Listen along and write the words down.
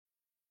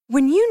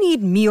When you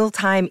need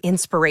mealtime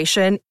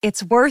inspiration,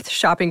 it's worth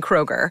shopping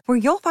Kroger, where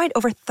you'll find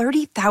over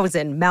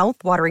 30,000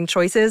 mouth-watering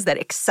choices that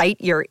excite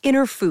your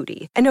inner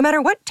foodie. And no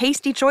matter what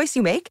tasty choice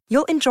you make,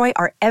 you'll enjoy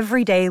our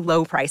everyday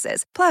low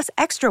prices, plus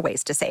extra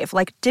ways to save,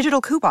 like digital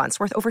coupons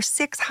worth over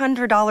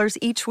 $600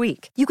 each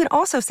week. You can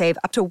also save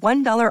up to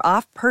 $1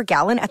 off per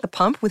gallon at the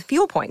pump with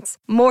fuel points.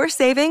 More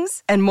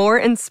savings and more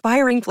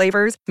inspiring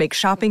flavors make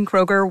shopping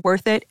Kroger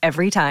worth it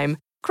every time.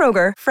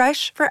 Kroger,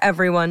 fresh for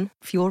everyone.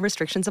 Fuel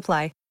restrictions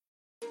apply.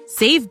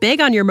 Save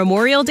big on your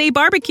Memorial Day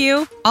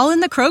barbecue, all in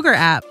the Kroger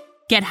app.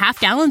 Get half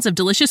gallons of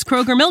delicious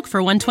Kroger milk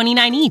for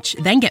 $1.29 each.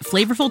 Then get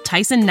flavorful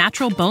Tyson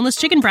natural boneless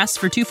chicken breasts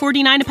for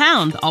 $2.49 a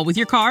pound, all with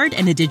your card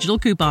and a digital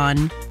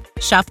coupon.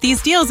 Shop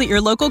these deals at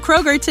your local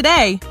Kroger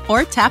today,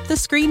 or tap the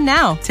screen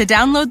now to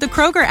download the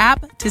Kroger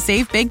app to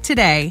save big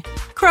today.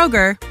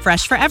 Kroger,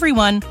 fresh for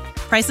everyone.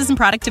 Prices and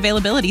product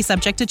availability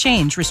subject to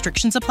change.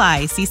 Restrictions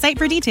apply. See site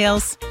for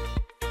details.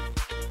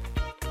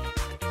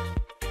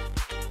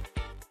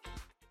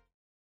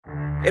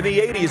 In the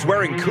 80s,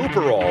 wearing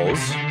Cooperalls,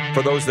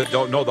 for those that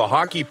don't know, the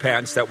hockey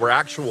pants that were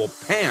actual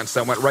pants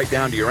that went right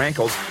down to your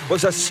ankles,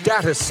 was a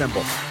status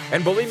symbol.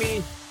 And believe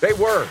me, they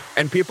were.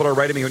 And people are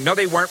writing me, no,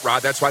 they weren't,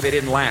 Rod. That's why they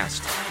didn't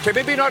last. Okay,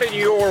 maybe not in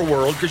your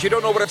world, because you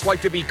don't know what it's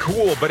like to be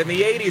cool. But in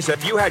the 80s,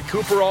 if you had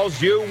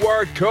Cooperalls, you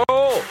were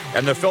cool.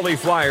 And the Philly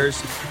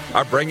Flyers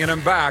are bringing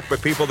them back.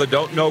 But people that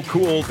don't know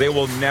cool, they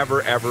will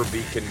never, ever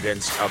be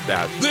convinced of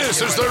that.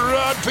 This is the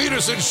Rod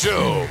Peterson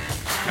Show.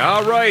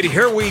 All right,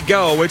 here we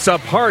go. It's a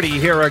party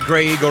here at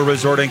Grey Eagle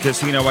Resort and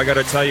Casino. I got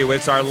to tell you,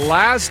 it's our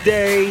last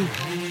day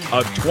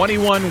of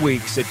 21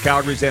 weeks at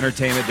Calgary's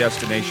entertainment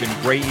destination,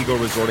 Grey Eagle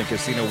Resort and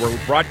Casino. We're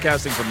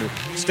broadcasting from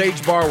the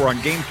Stage Bar. We're on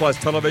Game Plus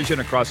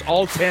television across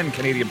all 10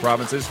 Canadian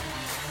provinces,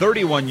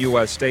 31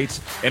 U.S. states,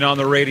 and on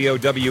the radio,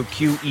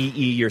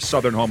 WQEE, your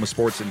southern home of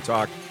sports and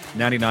talk,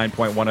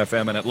 99.1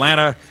 FM in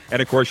Atlanta,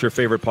 and, of course, your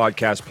favorite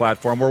podcast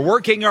platform. We're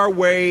working our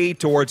way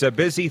towards a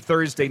busy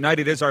Thursday night.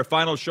 It is our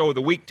final show of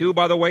the week, too,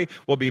 by the way.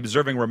 We'll be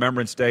observing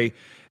Remembrance Day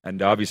and,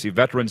 obviously,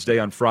 Veterans Day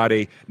on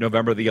Friday,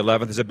 November the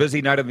 11th. It's a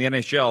busy night in the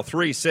NHL.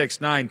 3,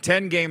 6, 9,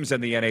 10 games in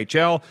the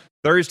NHL.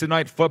 Thursday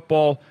night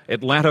football,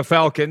 Atlanta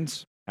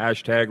Falcons,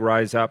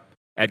 #Rise Up.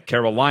 At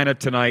Carolina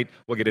tonight.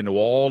 We'll get into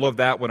all of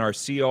that when our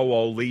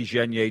COO, Lee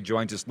Genier,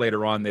 joins us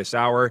later on this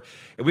hour.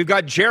 And we've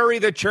got Jerry,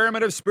 the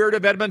chairman of Spirit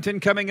of Edmonton,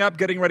 coming up,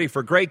 getting ready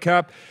for Grey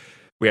Cup.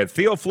 We had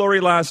Theo Fleury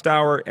last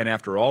hour, and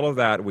after all of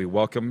that, we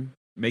welcome,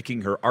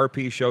 making her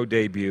RP show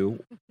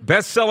debut,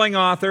 best-selling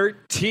author,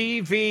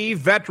 TV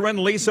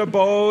veteran Lisa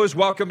Bowes.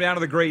 Welcome down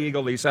to the Grey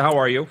Eagle, Lisa. How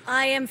are you?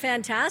 I am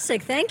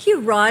fantastic. Thank you,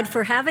 Rod,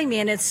 for having me,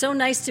 and it's so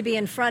nice to be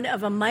in front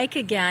of a mic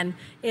again.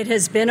 It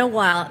has been a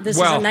while. This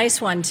is a nice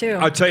one, too.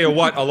 I'll tell you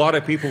what, a lot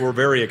of people were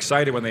very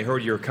excited when they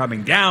heard you were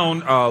coming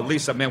down.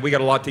 Lisa, man, we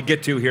got a lot to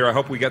get to here. I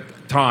hope we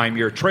get time.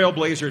 You're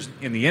trailblazers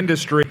in the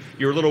industry.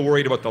 You're a little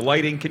worried about the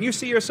lighting. Can you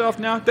see yourself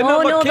now? The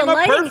lighting,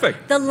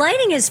 perfect. The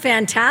lighting is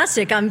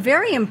fantastic. I'm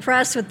very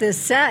impressed with this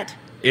set.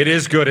 It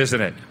is good,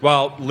 isn't it?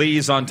 Well,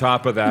 Lee's on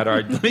top of that.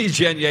 Our Lee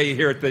Genier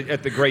here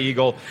at the Grey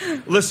Eagle.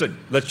 Listen,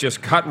 let's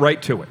just cut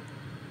right to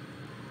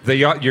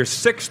it. Your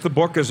sixth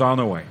book is on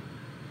the way.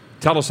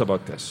 Tell us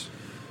about this.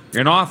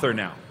 You're an author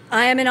now.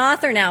 I am an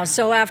author now.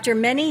 So after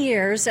many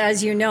years,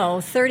 as you know,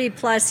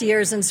 30-plus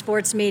years in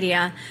sports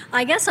media,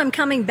 I guess I'm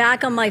coming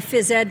back on my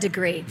phys ed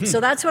degree.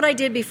 So that's what I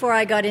did before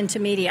I got into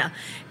media.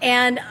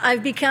 And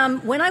I've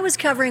become, when I was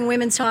covering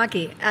women's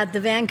hockey at the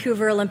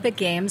Vancouver Olympic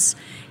Games,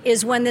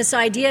 is when this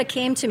idea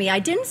came to me. I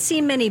didn't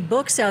see many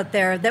books out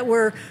there that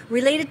were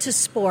related to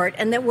sport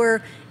and that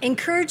were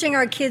encouraging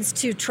our kids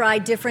to try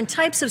different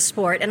types of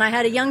sport. And I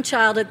had a young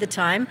child at the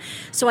time.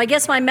 So I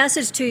guess my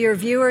message to your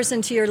viewers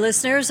and to your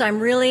listeners, I'm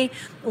really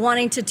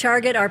wanting to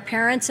target our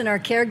parents and our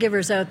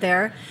caregivers out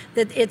there,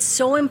 that it's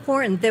so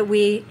important that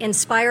we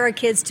inspire our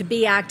kids to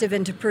be active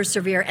and to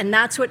persevere. And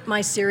that's what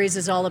my series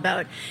is all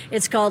about.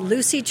 It's called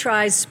Lucy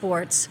Tries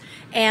Sports.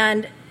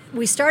 And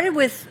we started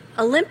with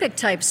Olympic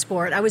type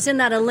sport. I was in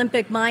that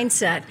Olympic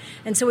mindset.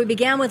 And so we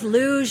began with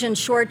luge and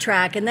short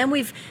track, and then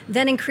we've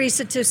increased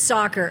it to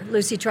soccer.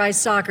 Lucy Tries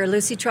Soccer,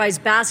 Lucy Tries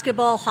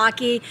Basketball,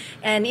 hockey,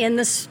 and in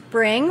the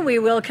spring we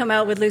will come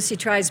out with Lucy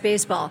Tries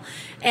Baseball.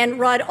 And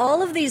Rod,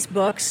 all of these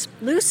books,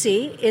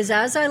 Lucy is,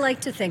 as I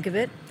like to think of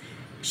it,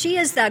 she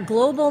is that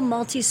global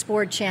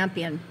multi-sport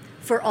champion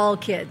for all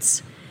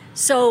kids.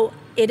 So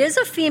it is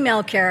a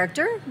female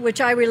character,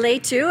 which I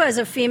relate to as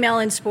a female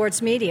in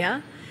sports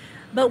media.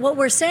 But what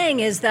we're saying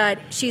is that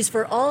she's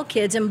for all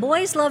kids, and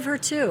boys love her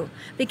too,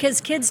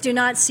 because kids do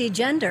not see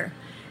gender.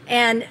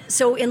 And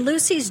so in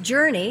Lucy's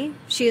journey,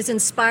 she is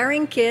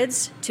inspiring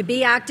kids to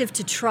be active,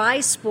 to try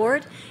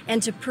sport,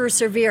 and to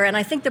persevere. And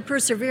I think the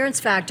perseverance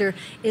factor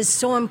is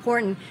so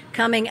important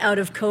coming out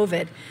of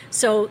COVID.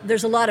 So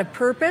there's a lot of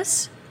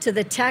purpose to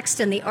the text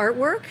and the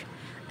artwork.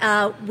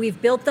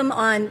 We've built them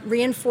on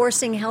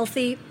reinforcing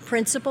healthy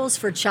principles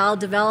for child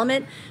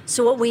development.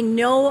 So what we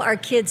know our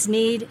kids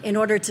need in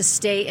order to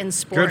stay in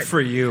sport. Good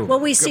for you. Well,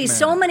 we Good see man.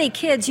 so many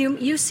kids,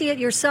 you see it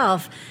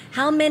yourself,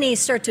 how many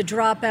start to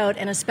drop out,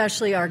 and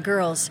especially our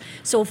girls.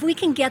 So if we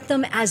can get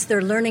them as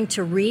they're learning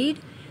to read,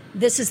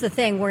 this is the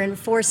thing. We're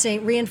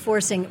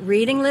reinforcing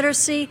reading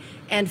literacy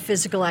and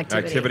physical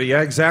activity.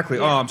 Yeah, exactly.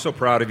 Yeah. Oh, I'm so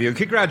proud of you.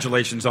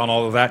 Congratulations on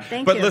all of that.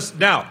 Thank but you. listen,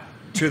 now,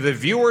 to the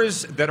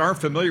viewers that aren't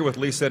familiar with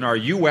Lisa and our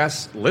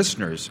U.S.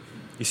 listeners,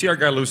 you see our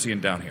guy Lucian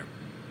down here.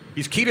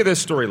 He's key to this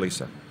story,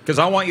 Lisa, because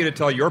I want you to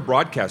tell your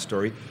broadcast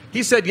story.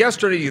 He said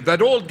yesterday,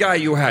 that old guy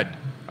you had,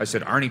 I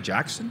said, Arnie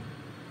Jackson?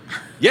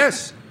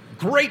 Yes,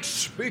 great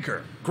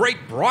speaker, great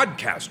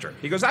broadcaster.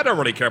 He goes, I don't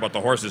really care about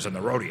the horses and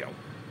the rodeo,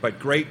 but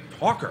great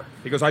talker.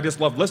 He goes, I just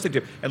love listening to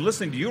you. And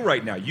listening to you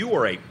right now, you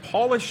are a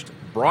polished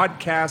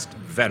broadcast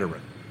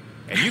veteran.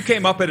 And you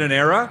came up in an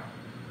era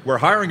where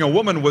hiring a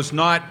woman was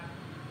not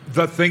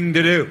the thing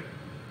to do.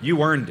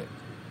 You earned it.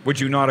 Would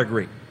you not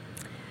agree?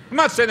 I'm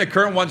not saying the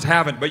current ones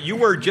haven't, but you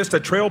were just a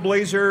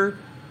trailblazer.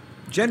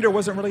 Gender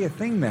wasn't really a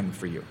thing then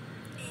for you.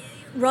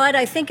 Rod,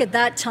 I think at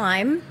that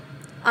time,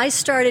 I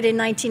started in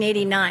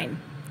 1989.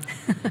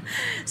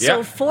 So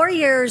Yeah. 4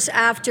 years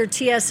after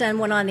TSN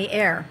went on the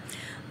air.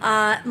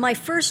 My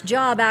first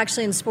job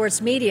actually in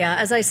sports media,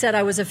 as I said,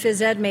 I was a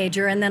phys ed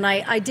major, and then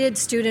I did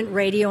student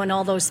radio and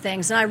all those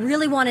things. And I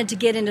really wanted to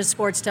get into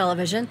sports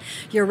television.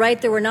 You're right,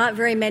 there were not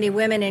very many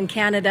women in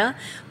Canada.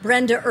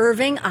 Brenda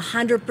Irving,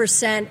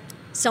 100%,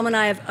 someone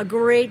I have a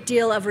great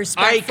deal of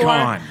respect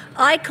for.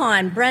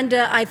 Icon.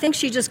 Brenda, I think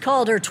she just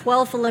called her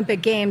 12th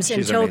Olympic Games in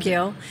She's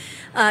Tokyo.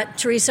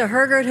 Teresa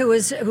Hergert,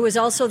 who was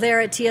also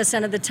there at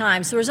TSN at the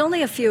time. So there was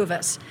only a few of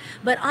us.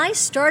 But I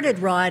started,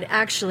 Rod,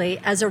 actually,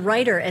 as a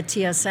writer at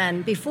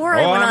TSN before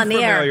I went on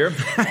the air.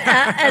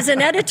 As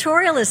an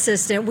editorial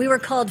assistant, we were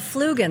called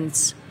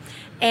Flugans.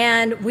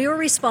 And we were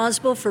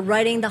responsible for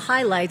writing the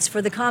highlights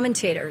for the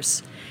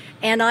commentators.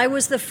 And I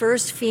was the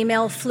first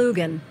female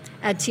Flugan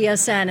at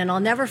TSN. And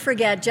I'll never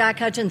forget Jack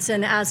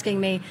Hutchinson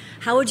asking me,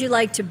 how would you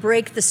like to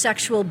break the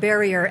sexual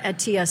barrier at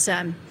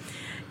TSN?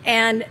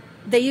 And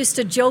they used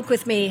to joke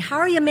with me, how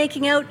are you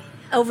making out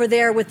over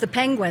there with the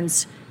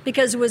Penguins?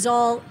 Because it was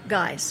all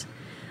guys.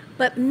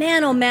 But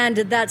man, oh man,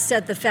 did that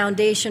set the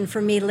foundation for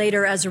me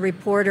later as a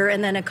reporter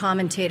and then a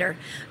commentator.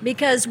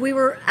 Because we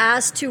were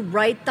asked to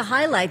write the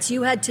highlights.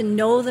 You had to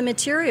know the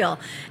material.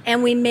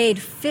 And we made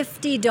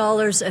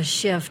 $50 a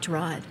shift,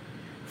 Rod.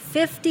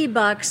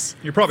 $50.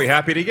 You're probably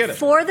happy to get it.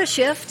 For the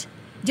shift.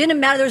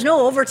 Didn't matter. There was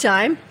no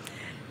overtime.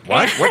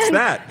 What? What's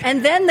that?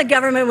 And then the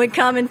government would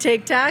come and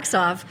take tax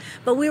off.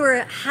 But we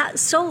were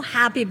so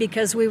happy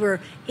because we were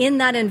in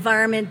that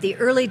environment, the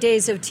early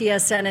days of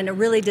TSN, and it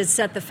really did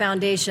set the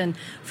foundation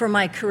for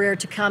my career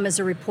to come as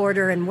a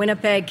reporter in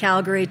Winnipeg,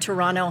 Calgary,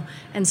 Toronto,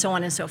 and so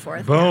on and so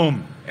forth.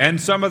 Boom.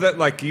 And some of that,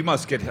 like you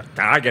must get,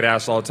 I get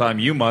asked all the time,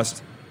 you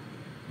must.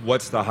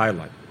 What's the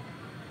highlight?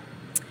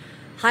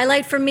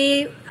 Highlight for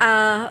me,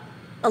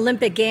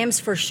 Olympic Games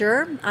for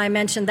sure. I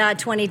mentioned that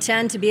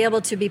 2010, to be able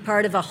to be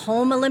part of a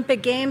home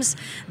Olympic Games,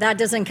 that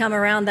doesn't come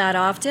around that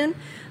often.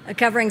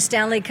 Covering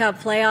Stanley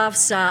Cup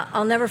playoffs,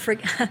 I'll never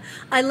forget.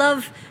 I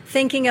love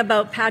thinking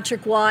about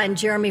Patrick Waugh and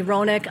Jeremy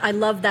Roenick. I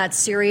love that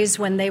series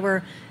when they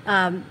were,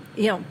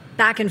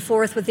 back and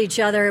forth with each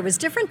other. It was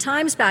different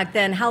times back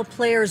then, how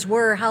players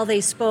were, how they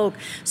spoke.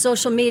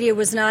 Social media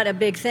was not a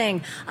big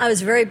thing. I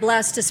was very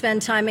blessed to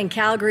spend time in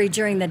Calgary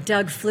during the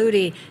Doug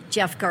Flutie,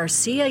 Jeff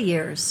Garcia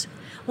years.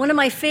 One of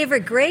my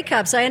favorite Grey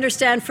Cups. I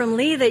understand from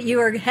Lee that you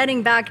are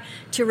heading back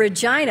to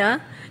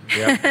Regina.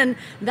 Yep. And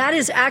that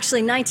is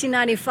actually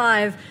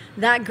 1995.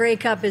 That Grey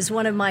Cup is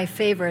one of my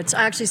favorites.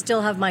 I actually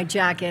still have my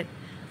jacket.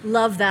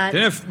 Love that.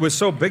 And it was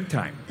so big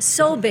time.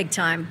 So big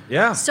time.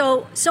 Yeah.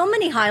 So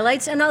many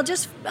highlights, and I'll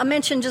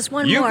mention just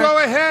one more. You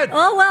go ahead.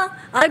 Oh, well,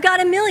 I've got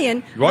a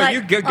million. Well,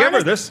 you give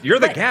her this. You're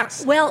the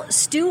guest. Well,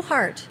 Stu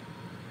Hart.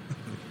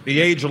 The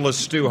ageless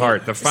Stu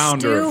Hart, the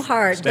founder of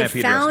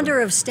Stampede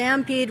Wrestling. of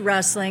Stampede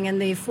Wrestling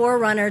and the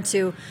forerunner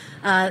to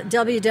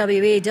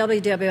WWE,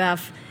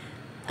 WWF.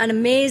 An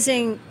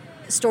amazing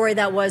story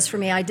that was for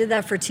me. I did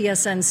that for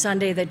TSN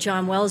Sunday that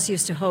John Wells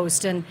used to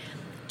host, and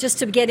just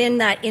to get in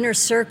that inner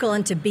circle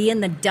and to be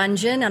in the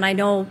dungeon, and I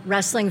know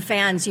wrestling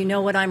fans, you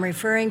know what I'm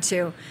referring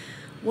to.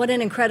 What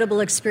an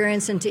incredible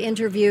experience, and to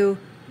interview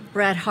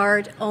Bret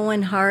Hart,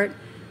 Owen Hart,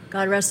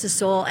 God rest his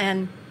soul,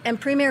 and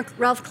Premier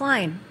Ralph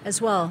Klein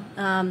as well.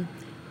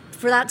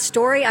 For that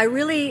story,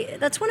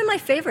 that's one of my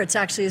favorites,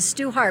 actually, is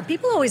Stu Hart.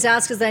 People always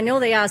ask, because I know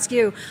they ask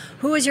you,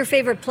 who is your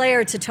favorite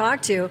player to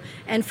talk to?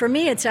 And for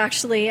me, it's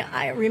actually,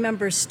 I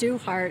remember Stu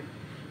Hart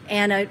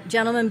and a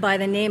gentleman by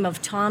the name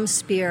of Tom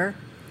Spear.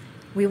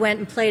 We went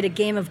and played a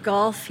game of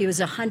golf. He was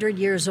 100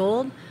 years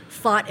old,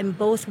 fought in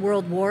both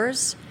world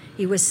wars.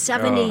 He was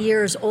 70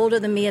 years older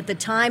than me at the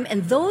time,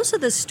 and those are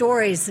the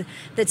stories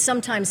that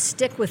sometimes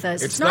stick with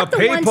us. It's not the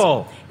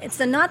people. It's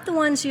not the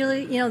ones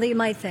that you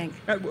might think.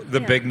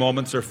 The big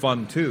moments are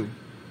fun too,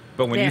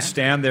 but when you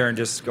stand there and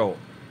just go,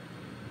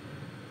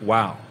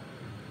 "Wow,"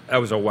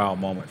 was a wow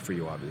moment for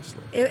you,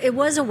 obviously. It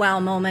was a wow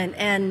moment,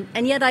 and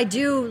yet I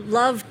do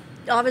love,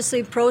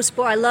 obviously, pro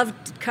sport. I love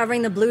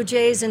covering the Blue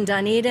Jays in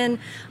Dunedin.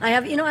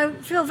 I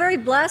feel very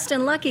blessed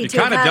and lucky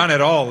to have done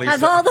it all, Lisa.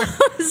 Have all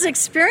those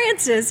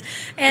experiences,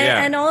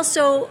 and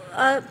also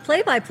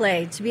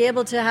play-by-play, to be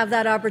able to have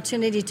that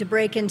opportunity to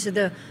break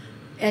into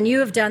and you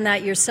have done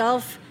that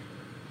yourself.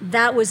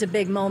 That was a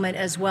big moment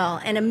as well.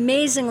 And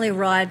amazingly,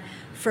 Rod,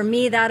 for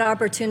me, that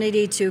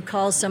opportunity to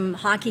call some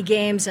hockey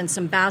games and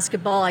some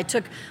basketball, I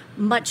took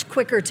much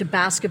quicker to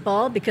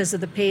basketball because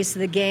of the pace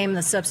of the game,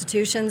 the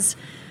substitutions.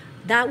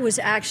 That was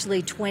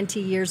actually 20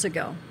 years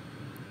ago.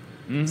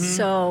 Mm-hmm.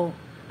 So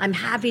I'm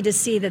happy to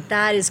see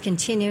that is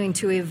continuing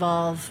to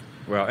evolve.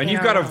 Well, and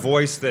you've got a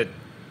voice that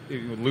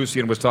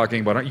Lucian was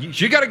talking about.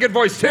 You got a good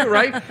voice too,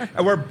 right?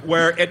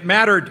 where it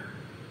mattered.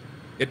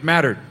 It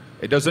mattered.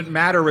 It doesn't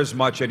matter as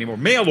much anymore,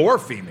 male or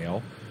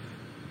female.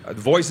 The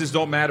voices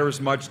don't matter as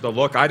much. The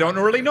look, I don't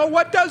really know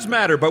what does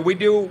matter, but we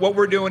do. What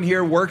we're doing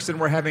here works, and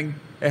we're having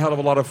a hell of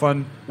a lot of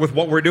fun with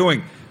what we're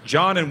doing.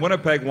 John in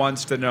Winnipeg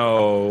wants to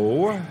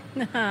know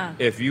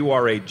if you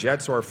are a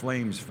Jets or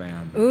Flames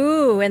fan.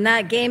 Ooh, and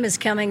that game is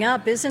coming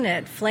up, isn't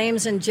it?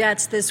 Flames and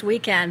Jets this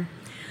weekend.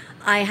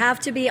 I have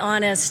to be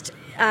honest.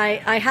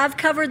 I have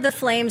covered the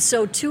Flames,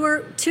 so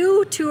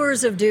two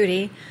tours of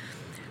duty.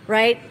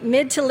 Right,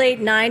 mid to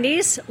late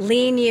 90s,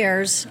 lean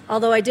years,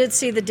 although I did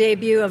see the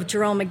debut of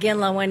Jerome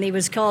McGinley when he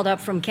was called up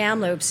from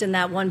Kamloops in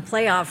that one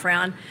playoff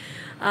round.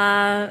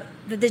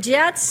 The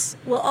Jets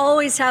will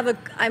always have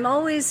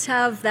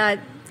that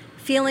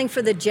feeling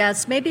for the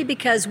Jets, maybe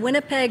because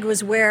Winnipeg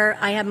was where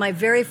I had my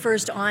very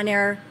first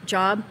on-air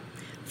job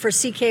for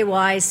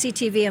CKY,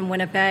 CTV in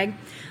Winnipeg.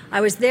 I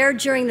was there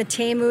during the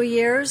Tamu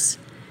years,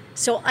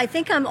 so I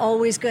think I'm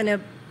always going to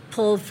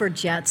pull for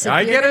Jets.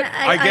 I get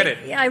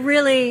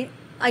it.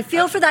 I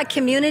feel for that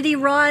community,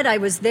 Rod. I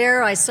was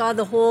there. I saw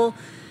the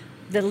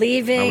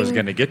leaving. I was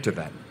going to get to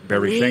that.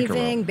 Barry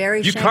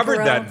Shankaroo. You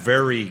covered that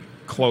very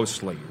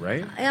closely,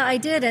 right? Yeah, I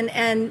did.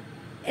 And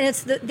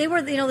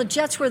the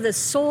Jets were the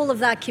soul of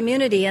that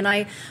community. And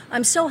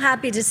I'm so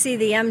happy to see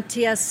the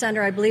MTS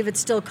Center. I believe it's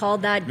still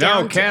called that.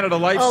 Canada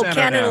Life Center. Oh,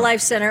 Canada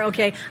Life Center.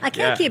 Okay. I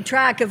can't keep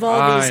track of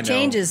all these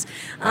changes.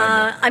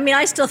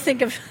 I still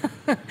think of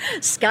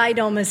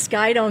Skydome as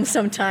Skydome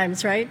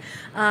sometimes, right?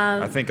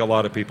 I think a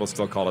lot of people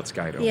still call it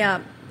Skydome.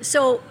 Yeah.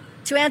 So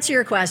to answer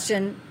your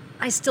question,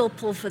 I still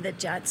pull for the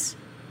Jets.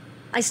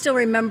 I still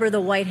remember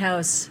the White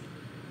House.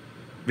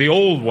 The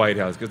old White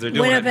House, because they're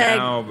doing it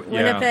now.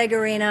 Winnipeg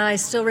Arena. I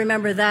still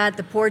remember that.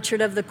 The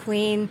portrait of the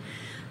Queen.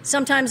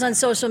 Sometimes on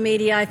social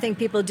media, I think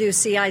people do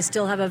see I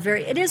still have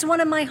it is one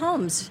of my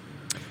homes.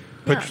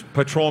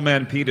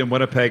 Patrolman Pete in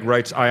Winnipeg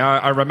writes,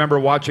 I remember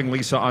watching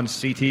Lisa on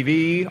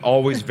CTV,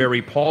 always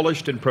very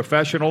polished and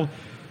professional,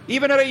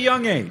 even at a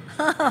young age.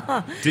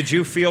 Did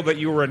you feel that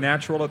you were a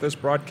natural at this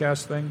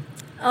broadcast thing?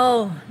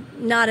 Oh,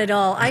 not at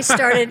all. I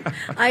started,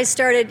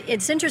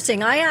 it's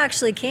interesting. I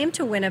actually came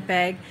to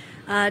Winnipeg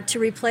to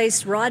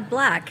replace Rod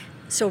Black.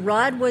 So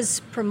Rod was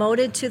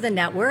promoted to the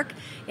network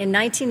in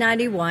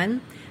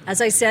 1991. As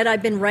I said,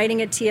 I've been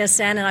writing at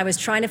TSN, and I was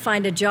trying to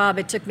find a job.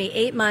 It took me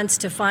 8 months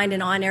to find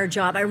an on-air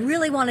job. I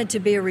really wanted to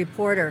be a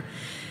reporter.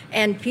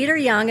 And Peter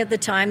Young, at the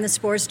time, the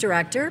sports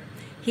director,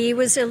 he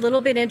was a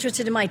little bit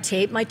interested in my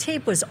tape. My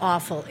tape was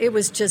awful. It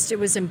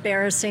was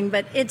embarrassing,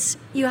 but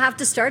you have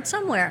to start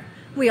somewhere.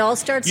 We all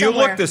start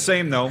somewhere. You look the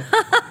same, though.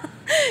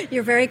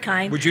 You're very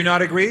kind. Would you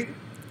not agree?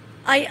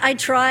 I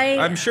try.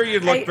 I'm sure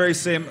you'd look very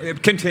same.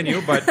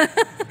 Continue, but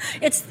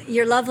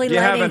you're lovely. You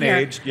haven't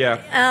aged,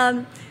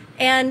 yeah.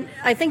 And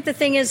I think the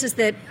thing is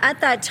that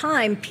at that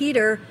time,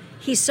 Peter,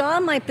 he saw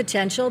my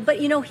potential, but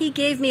he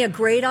gave me a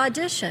great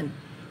audition.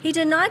 He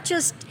did not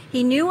just.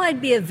 He knew I'd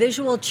be a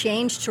visual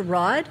change to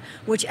Rod,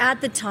 which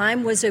at the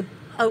time was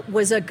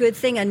a good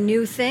thing, a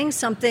new thing,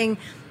 something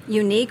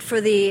unique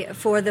for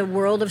the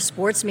world of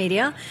sports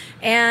media,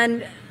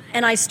 and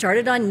I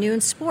started on Noon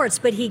Sports.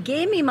 But he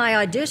gave me my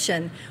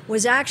audition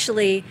was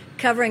actually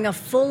covering a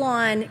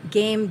full-on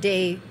game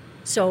day.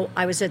 So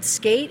I was at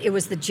skate. It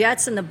was the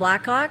Jets and the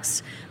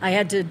Blackhawks. I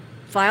had to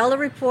file a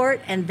report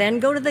and then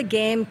go to the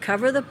game,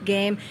 cover the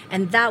game,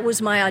 and that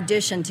was my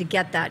audition to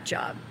get that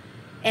job.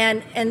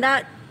 And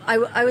that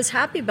I was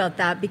happy about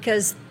that,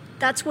 because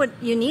that's what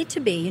you need to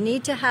be. You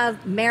need to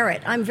have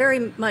merit. I'm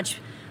very much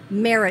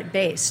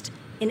merit-based.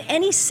 In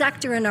any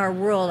sector in our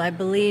world, I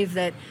believe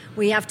that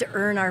we have to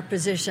earn our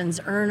positions,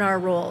 earn our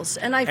roles.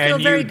 And I feel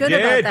very good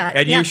about that.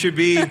 And you should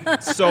be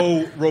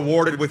so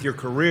rewarded with your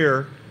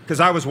career, because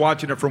I was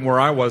watching it from where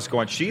I was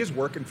going, she is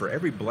working for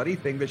every bloody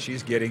thing that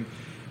she's getting.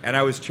 And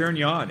I was cheering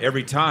you on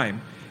every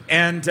time.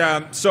 And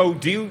so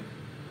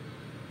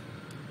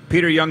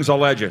Peter Young's a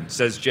legend,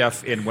 says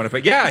Jeff in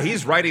Winnipeg. Yeah,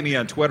 he's writing me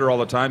on Twitter all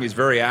the time. He's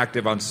very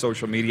active on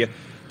social media.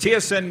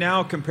 TSN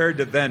now compared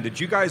to then, did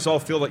you guys all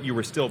feel that you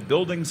were still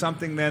building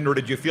something then, or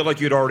did you feel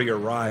like you'd already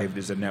arrived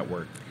as a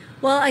network?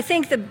 Well, I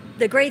think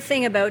the great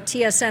thing about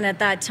TSN at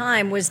that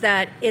time was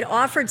that it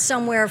offered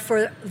somewhere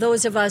for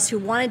those of us who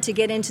wanted to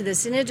get into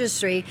this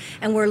industry,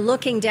 and we're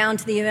looking down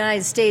to the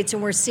United States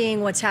and we're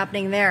seeing what's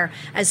happening there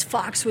as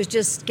Fox was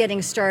just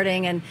getting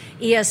starting, and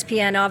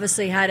ESPN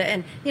obviously had it,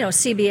 and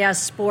CBS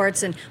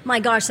Sports, and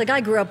my gosh, like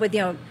I grew up with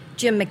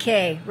Jim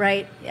McKay,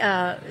 right?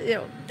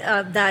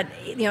 That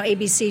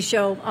ABC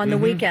show on the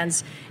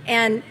weekends.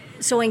 And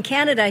so in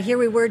Canada, here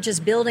we were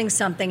just building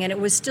something, and it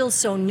was still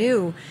so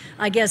new.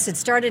 I guess it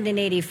started in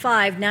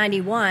 85,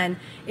 91.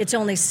 It's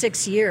only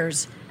 6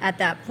 years at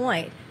that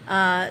point.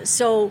 And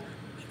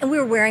we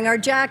were wearing our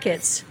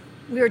jackets.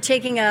 We were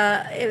taking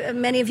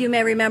many of you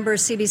may remember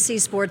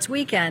CBC Sports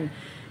Weekend,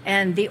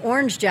 and the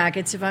orange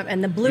jackets,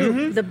 and the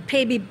blue, the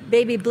baby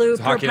blue,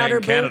 Hockey Night powder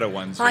in blue, Canada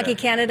ones. Hockey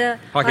Canada,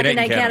 Hockey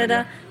Night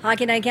Canada,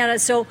 Hockey Night Canada.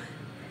 So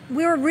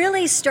we were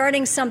really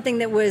starting something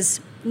that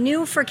was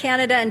new for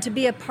Canada, and to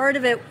be a part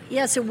of it,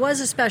 yes, it was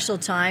a special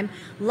time.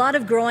 A lot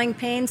of growing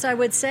pains, I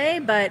would say,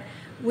 but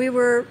we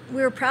were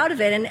proud of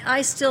it, and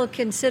I still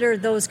consider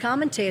those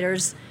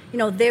commentators.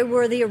 They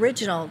were the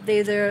original.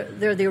 They're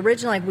the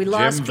original. Like we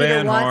lost Jim Peter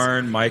Van Watts,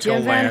 Horn, Michael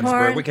Jim Van Landsberg.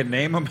 Horn. We can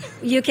name them.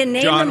 You can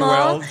name John them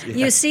all. Wells. Yeah.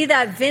 You see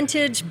that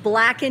vintage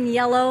black and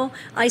yellow.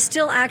 I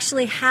still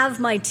actually have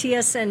my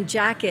TSN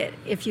jacket,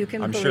 if you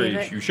can believe it.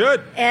 I'm sure you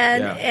should.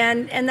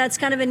 And that's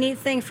kind of a neat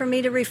thing for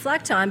me to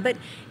reflect on. But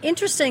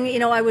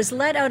interesting, I was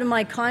let out of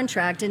my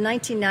contract in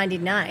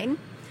 1999,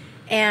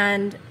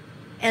 and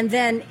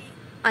then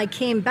I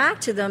came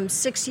back to them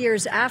 6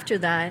 years after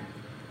that,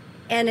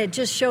 and it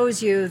just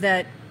shows you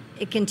that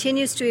it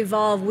continues to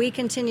evolve. We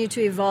continue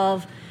to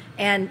evolve.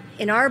 And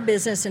in our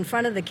business in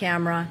front of the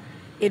camera,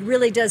 it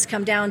really does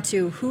come down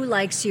to who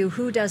likes you,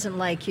 who doesn't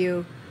like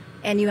you,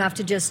 and you have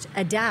to just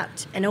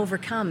adapt and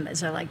overcome,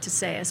 as I like to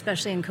say,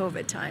 especially in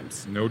COVID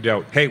times. No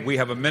doubt. Hey, we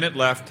have a minute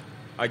left.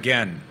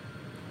 Again,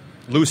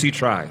 Lucy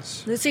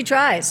Tries. Lucy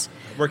Tries.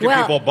 Where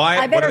can people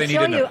buy it? What do they need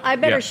to know? I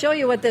better show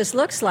you what this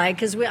looks like,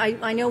 because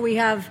I know we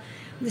have...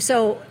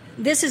 So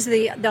this is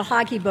the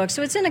hockey book.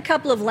 So it's in a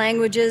couple of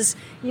languages.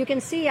 You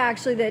can see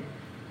actually that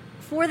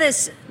for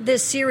this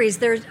series,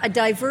 there's a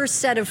diverse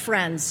set of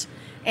friends.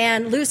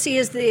 And Lucy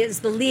is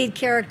the lead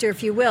character,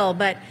 if you will.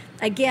 But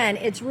again,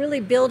 it's really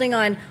building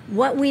on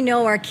what we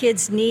know our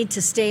kids need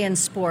to stay in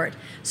sport.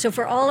 So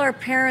for all our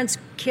parents,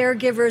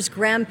 caregivers,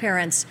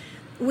 grandparents,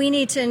 we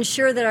need to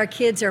ensure that our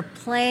kids are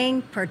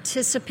playing,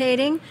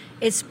 participating.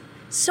 It's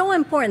so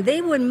important.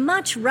 They would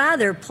much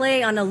rather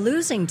play on a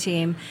losing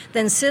team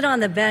than sit on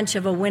the bench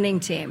of a winning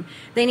team.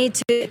 They need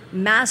to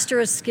master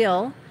a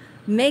skill,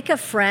 make a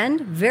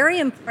friend,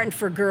 very important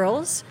for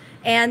girls,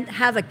 and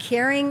have a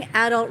caring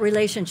adult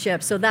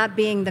relationship, so that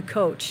being the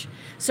coach.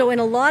 So in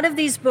a lot of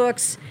these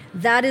books,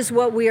 that is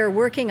what we are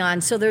working on.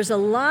 So there's a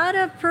lot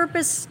of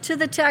purpose to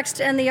the text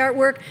and the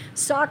artwork.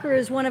 Soccer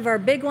is one of our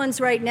big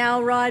ones right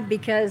now, Rod,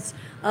 because,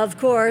 of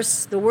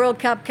course, the World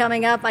Cup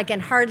coming up. I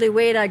can hardly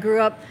wait.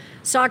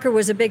 Soccer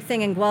was a big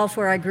thing in Guelph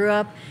where I grew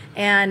up,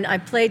 and I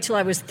played till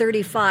I was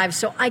 35,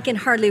 so I can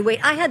hardly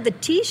wait. I had the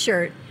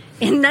T-shirt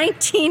in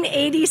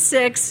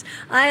 1986.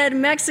 I had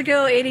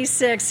Mexico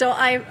 86, so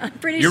I'm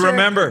pretty sure. You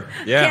remember.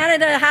 Yeah.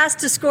 Canada has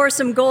to score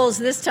some goals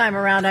this time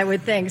around, I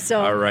would think.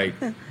 So. All right.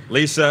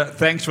 Lisa,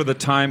 thanks for the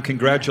time.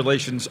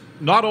 Congratulations,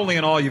 not only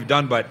on all you've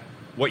done, but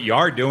what you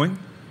are doing,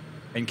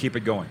 and keep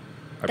it going.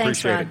 I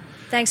appreciate it.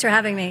 Thanks for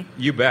having me.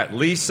 You bet.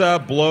 Lisa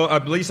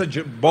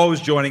Bo's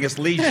joining us.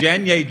 Lee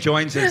Genier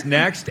joins us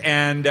next.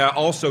 And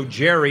also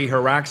Jerry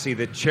Haraxi,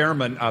 the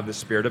chairman of the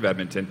Spirit of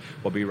Edmonton.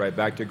 We'll be right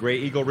back to Grey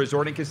Eagle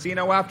Resort and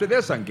Casino after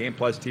this on Game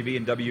Plus TV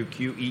and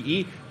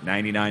WQEE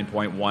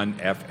 99.1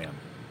 FM.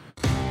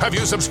 Have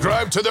you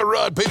subscribed to The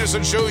Rod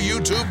Peterson Show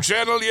YouTube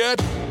channel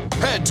yet?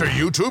 Head to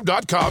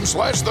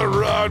youtube.com/The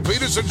Rod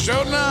Peterson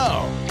Show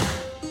now.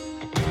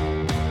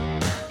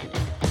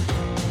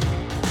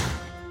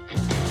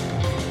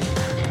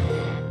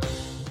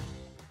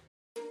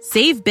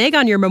 Save big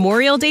on your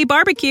Memorial Day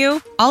barbecue,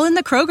 all in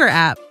the Kroger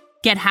app.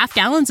 Get half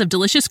gallons of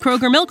delicious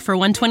Kroger milk for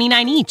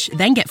 $1.29 each.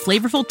 Then get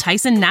flavorful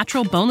Tyson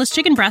natural boneless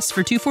chicken breasts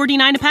for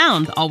 $2.49 a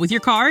pound, all with your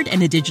card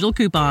and a digital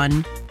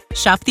coupon.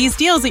 Shop these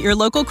deals at your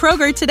local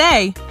Kroger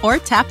today, or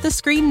tap the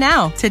screen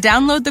now to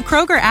download the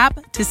Kroger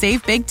app to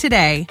save big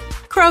today.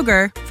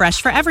 Kroger,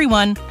 fresh for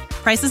everyone.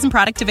 Prices and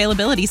product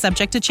availability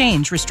subject to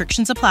change.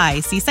 Restrictions apply.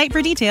 See site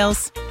for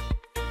details.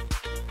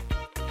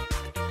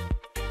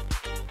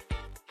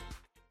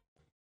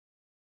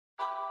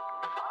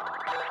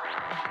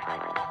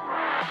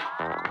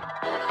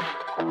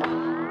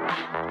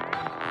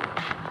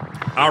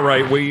 All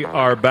right, we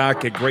are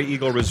back at Grey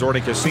Eagle Resort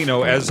and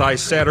Casino. As I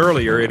said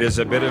earlier, it is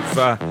a bit of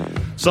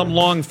some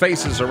long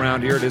faces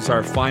around here. It is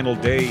our final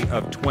day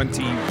of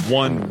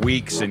 21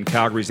 weeks in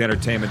Calgary's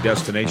entertainment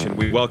destination.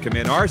 We welcome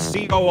in our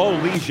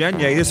COO, Lee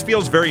Genier. This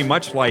feels very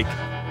much like,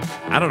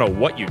 I don't know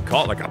what you'd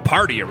call it, like a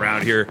party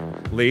around here,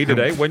 Lee,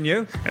 today, wouldn't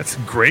you? It's a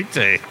great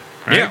day.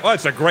 Right? Yeah, well,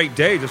 it's a great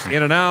day. Just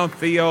in and out.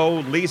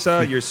 Theo,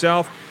 Lisa,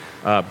 yourself.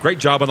 Great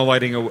job on the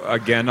lighting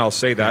again. I'll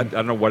say that. I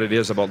don't know what it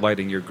is about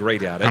lighting. You're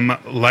great at it. I'm a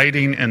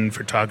lighting and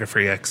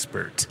photography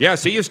expert. Yeah,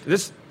 see,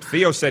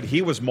 Theo said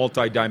he was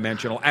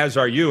multidimensional, as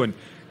are you, and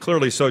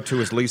clearly so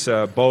too is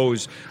Lisa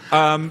Bowes.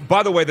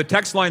 By the way, the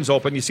text line's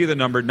open. You see the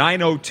number,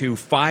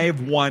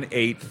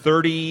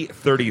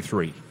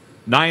 902-518-3033.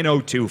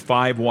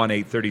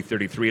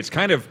 902-518-3033. It's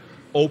kind of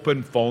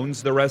open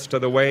phones the rest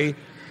of the way,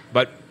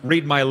 but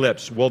read my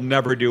lips. We'll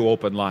never do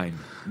open line.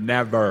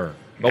 Never.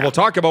 But we'll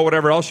talk about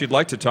whatever else you'd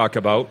like to talk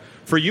about.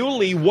 For you,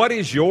 Lee, what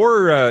is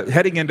your,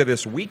 heading into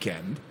this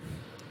weekend,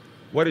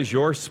 what is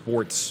your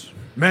sports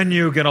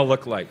menu going to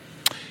look like?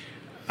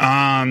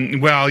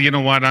 Well, you know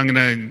what? I'm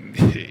going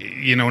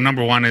to,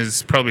 number one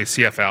is probably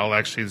CFL.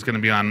 Actually, is going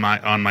to be on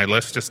my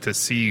list just to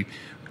see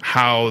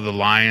how the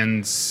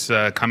Lions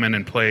come in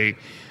and play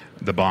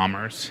the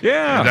Bombers.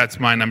 Yeah. That's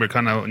my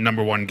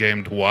number one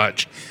game to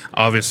watch.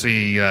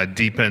 Obviously,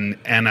 deep in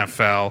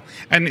NFL.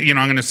 And, I'm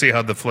going to see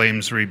how the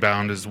Flames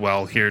rebound as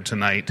well here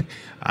tonight.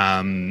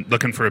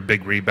 Looking for a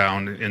big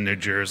rebound in New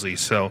Jersey.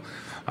 So,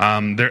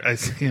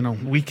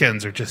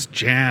 weekends are just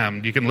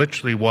jammed. You can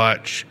literally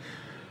watch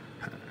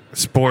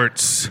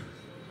sports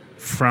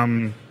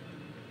from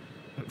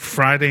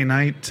Friday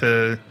night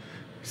to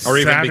or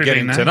even Saturday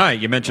beginning night. tonight.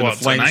 You mentioned the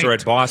Flames are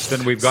at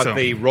Boston. We've got So-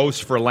 the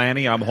roast for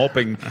Lanny. I'm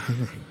hoping,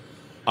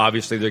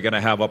 obviously, they're going to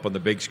have up on the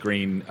big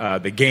screen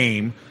the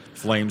game,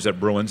 Flames at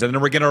Bruins. And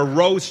then we're going to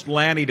roast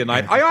Lanny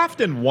tonight. I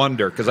often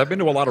wonder, because I've been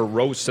to a lot of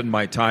roasts in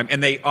my time,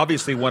 and they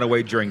obviously went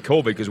away during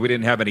COVID because we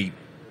didn't have any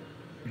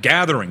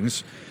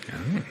gatherings.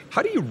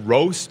 How do you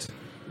roast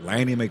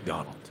Lanny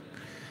McDonald?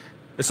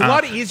 It's a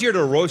lot easier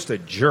to roast a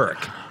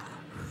jerk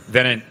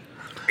than an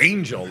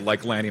angel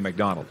like Lanny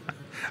McDonald.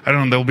 I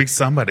don't know. There'll be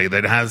somebody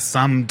that has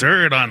some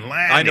dirt on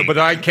Lanny. I know, but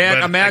I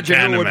can't imagine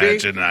who it would be.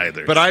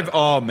 Either.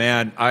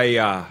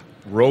 But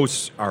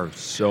roasts are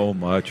so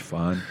much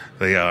fun.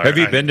 They are. Have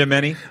you been to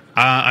many?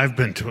 I've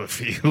been to a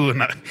few,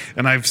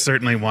 and I've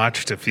certainly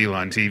watched a few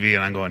on TV,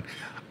 and I'm going,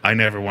 I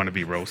never want to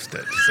be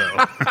roasted. So,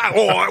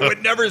 I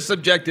would never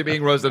subject to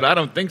being roasted. I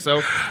don't think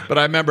so. But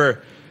I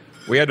remember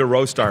we had to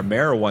roast our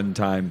mayor one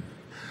time,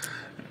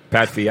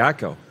 Pat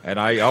Fiacco, and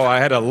I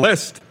had a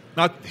list.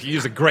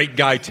 He's a great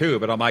guy too,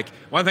 but I'm like,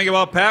 one thing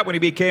about Pat, when he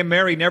became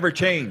mayor, he never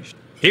changed.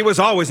 He was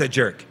always a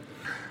jerk.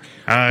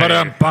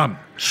 Bum.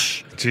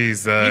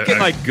 Jeez, You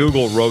can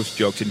Google roast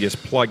jokes and just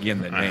plug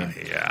in the name.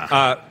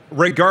 Yeah.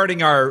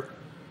 Regarding our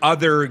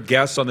other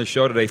guests on the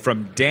show today,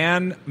 from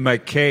Dan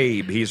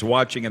McCabe, he's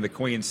watching in the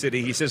Queen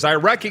City. He says, I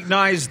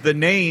recognize the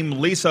name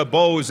Lisa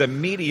Bowes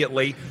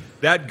immediately.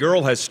 That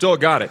girl has still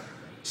got it.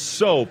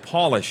 So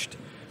polished.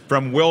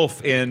 From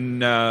Wilf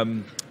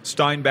in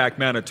Steinbach,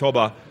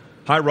 Manitoba.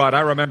 Hi, Rod. I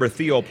remember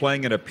Theo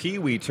playing in a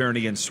Pee-wee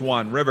tourney in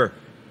Swan River.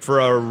 For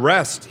a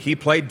rest, he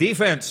played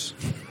defense.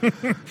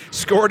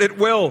 Scored at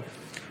will.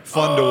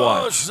 Fun to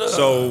watch.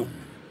 So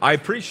I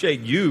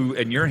appreciate you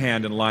and your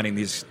hand in lining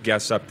these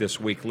guests up this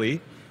week,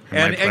 Lee.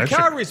 And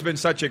Calgary's been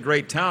such a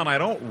great town, I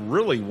don't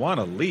really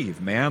want to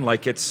leave, man.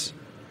 They've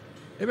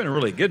been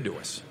really good to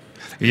us.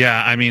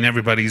 Yeah, I mean,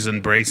 everybody's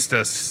embraced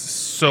us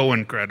so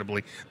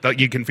incredibly.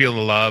 You can feel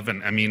the love,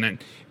 and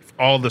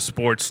all the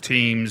sports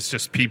teams,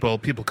 just people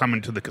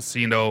coming to the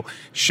casino,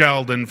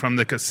 Sheldon from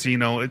the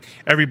casino,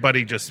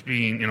 everybody just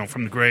being,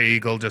 from the Grey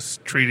Eagle,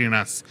 just treating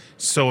us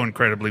so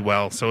incredibly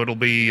well. So it'll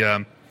be,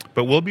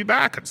 but we'll be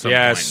back at some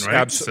point, right?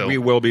 Yes, we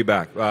will be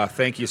back.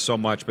 Thank you so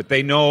much. But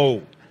they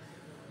know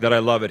that I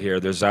love it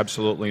here. There's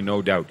absolutely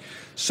no doubt.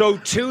 So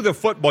to the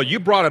football, you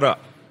brought it up.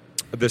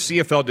 The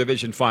CFL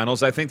Division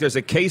Finals. I think there's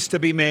a case to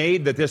be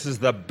made that this is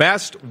the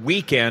best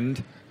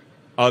weekend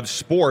of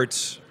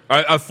sports,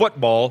 of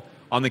football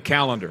on the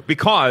calendar,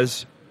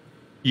 because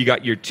you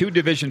got your two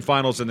division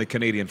finals in the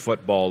Canadian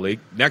Football League.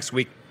 Next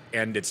week,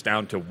 and it's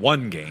down to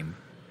one game.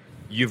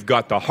 You've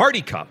got the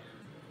Hardy Cup,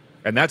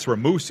 and that's where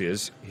Moose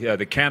is,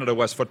 the Canada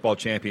West Football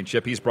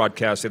Championship. He's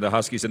broadcasting the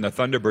Huskies and the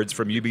Thunderbirds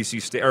from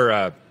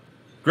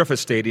Griffith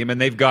Stadium, and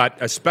they've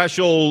got a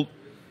special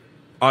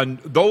on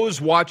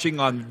those watching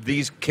on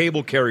these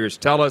cable carriers.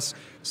 Tell us,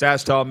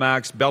 SaskTel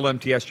Max, Bell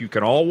MTS, you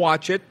can all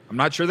watch it. I'm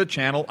not sure the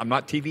channel. I'm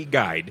not TV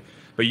Guide.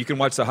 But you can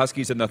watch the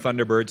Huskies and the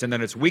Thunderbirds. And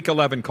then it's Week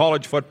 11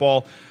 college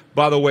football.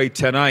 By the way,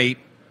 tonight,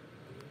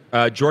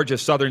 Georgia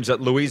Southern's at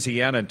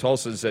Louisiana and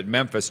Tulsa's at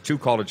Memphis. 2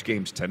 college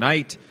games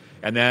tonight.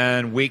 And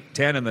then Week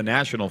 10 in the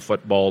National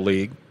Football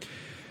League.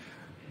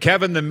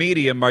 Kevin the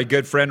Medium, my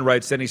good friend,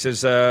 writes in. He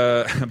says,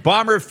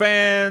 Bomber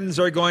fans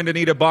are going to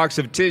need a box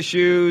of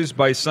tissues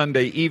by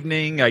Sunday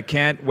evening. I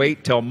can't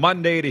wait till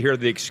Monday to hear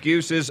the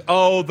excuses.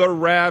 Oh, the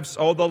refs.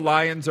 Oh, the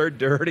Lions are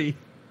dirty.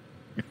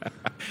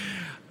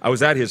 I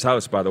was at his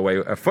house, by the way,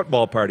 a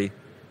football party.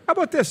 How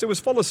about this? It was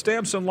full of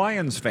Stamps and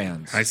Lions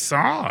fans. I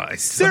saw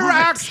They're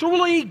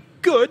actually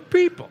good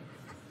people.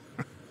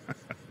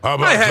 How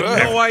about I had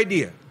that? no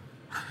idea.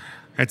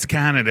 It's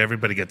Canada.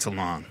 Everybody gets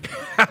along.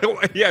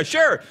 Yeah,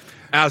 sure.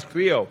 Ask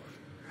Theo.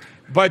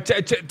 But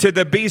to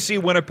the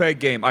BC-Winnipeg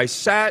game, I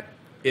sat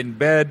in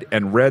bed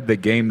and read the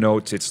game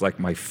notes. It's like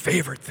my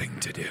favorite thing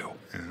to do.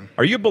 Yeah.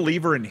 Are you a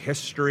believer in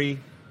history?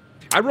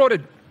 I wrote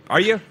it.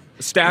 Are you?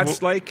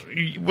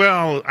 Stats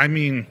Well, I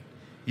mean,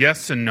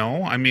 yes and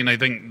no. I mean, I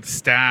think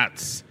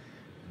stats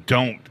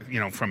don't,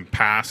 from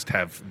past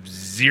have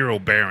zero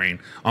bearing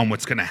on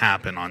what's going to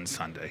happen on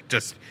Sunday,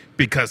 just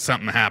because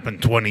something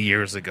happened 20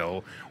 years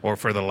ago or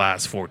for the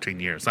last 14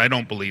 years. I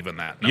don't believe in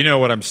that. No. You know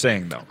what I'm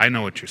saying, though. I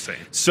know what you're saying.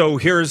 So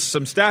here's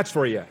some stats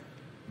for you,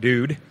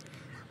 dude.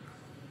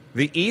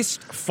 The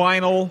East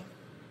final,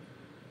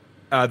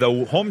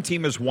 the home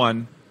team has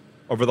won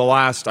over the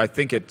last, I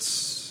think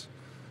it's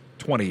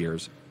 20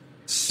 years,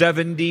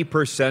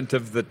 70%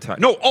 of the time.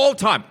 No, all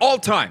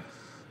time.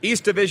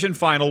 East Division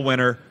final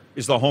winner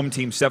is the home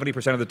team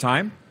 70% of the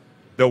time.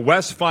 The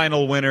West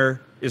final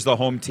winner is the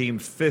home team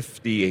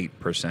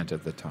 58%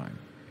 of the time.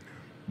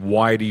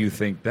 Why do you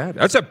think that?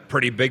 That's a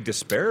pretty big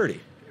disparity.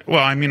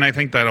 Well, I mean, I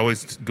think that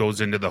always goes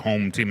into the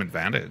home team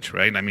advantage,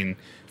 right? I mean,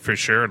 for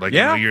sure. Like,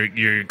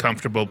 you're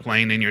comfortable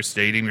playing in your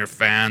stadium. Your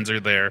fans are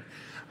there.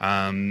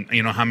 How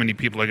many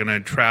people are going to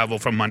travel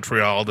from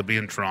Montreal to be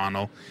in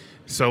Toronto?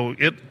 So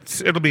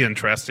it'll be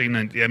interesting.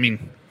 And I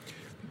mean,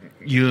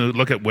 you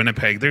look at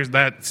Winnipeg. There's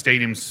that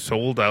stadium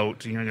sold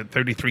out. You got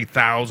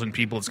 33,000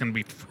 people. It's going to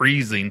be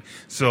freezing.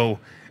 So,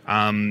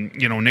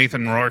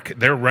 Nathan Rourke,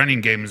 their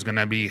running game is going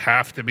to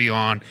have to be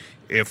on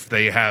if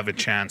they have a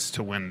chance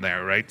to win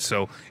there, right?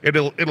 So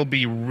it'll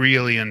be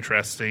really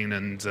interesting,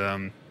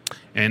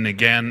 and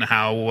again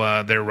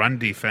how their run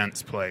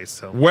defense plays.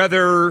 So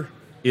weather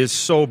is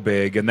so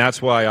big, and that's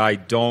why I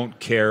don't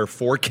care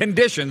for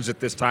conditions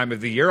at this time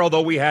of the year.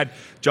 Although we had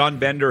John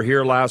Bender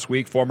here last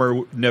week,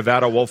 former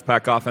Nevada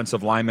Wolfpack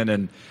offensive lineman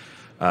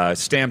and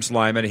Stamps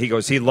lineman. He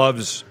goes, he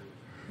loves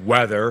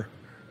weather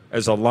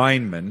as a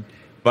lineman,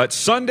 but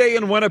Sunday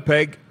in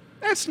Winnipeg,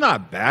 that's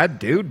not bad,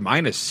 dude.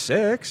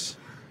 -6.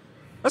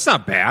 That's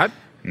not bad.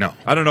 No.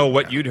 I don't know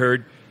what you'd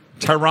heard.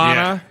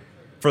 Tirana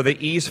for the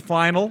East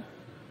final.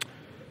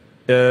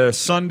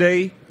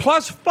 Sunday,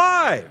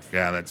 +5.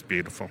 Yeah, that's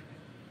beautiful.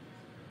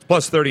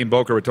 +30 in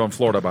Boca Raton,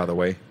 Florida, by the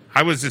way.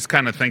 I was just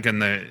kind of thinking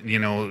that,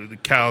 the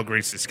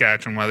Calgary,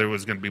 Saskatchewan weather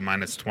was going to be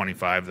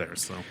 -25 there.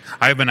 So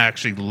I haven't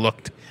actually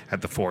looked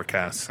at the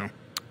forecast. So.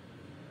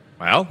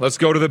 Well, let's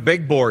go to the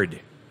big board,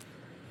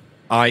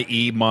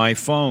 i.e. my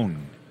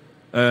phone.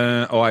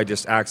 I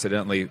just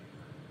accidentally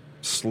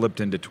slipped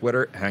into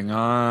Twitter. Hang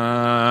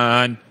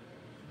on.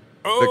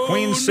 The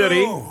Queen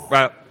City,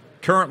 well,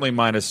 currently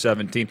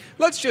 -17.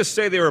 Let's just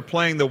say they were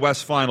playing the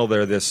West Final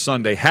there this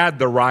Sunday. Had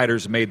the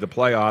Riders made the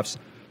playoffs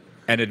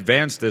and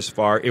advanced this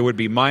far, it would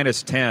be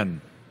 -10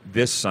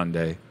 this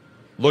Sunday.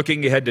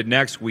 Looking ahead to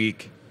next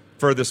week,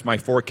 furthest my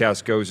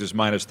forecast goes is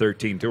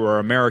 -13. To our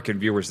American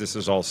viewers, this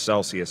is all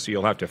Celsius, so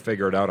you'll have to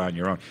figure it out on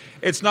your own.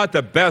 It's not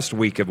the best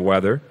week of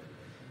weather.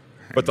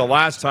 But the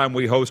last time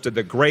we hosted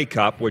the Grey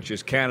Cup, which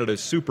is Canada's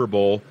Super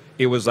Bowl,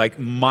 it was like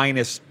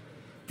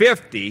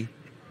 -50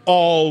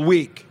 all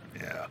week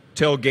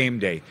till game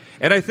day.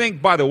 And I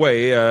think, by the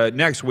way,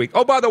 next week...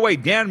 Oh, by the way,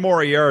 Dan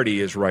Moriarty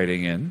is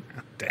writing in.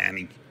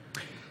 Danny.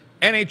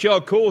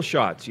 NHL Cool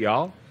Shots,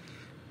 y'all.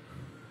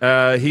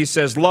 He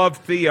says, love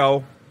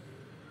Theo.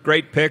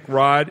 Great pick,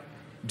 Rod.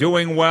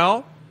 Doing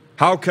well.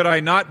 How could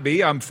I not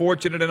be? I'm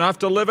fortunate enough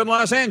to live in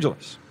Los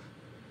Angeles.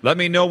 Let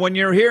me know when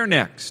you're here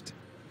next.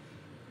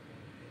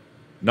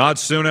 Not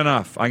soon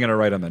enough. I'm going to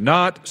write on that.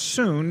 Not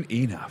soon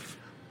enough.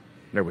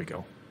 There we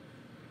go.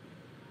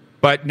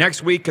 But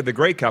next week at the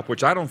Grey Cup,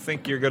 which I don't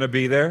think you're going to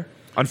be there,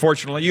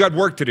 unfortunately. You got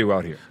work to do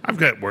out here. I've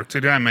got work to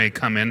do. I may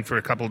come in for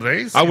a couple of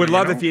days. I would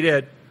love if you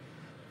did.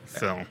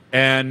 So.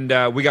 And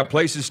we got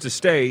places to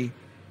stay,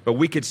 but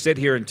we could sit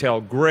here and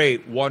tell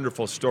great,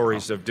 wonderful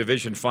stories of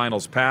division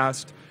finals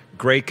past,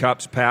 Grey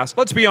Cups past.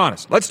 Let's be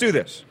honest. Let's do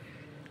this.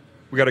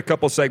 We got a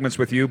couple segments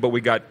with you, but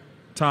we got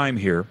time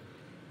here.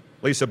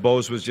 Lisa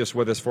Bose was just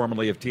with us,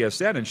 formerly of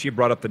TSN, and she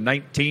brought up the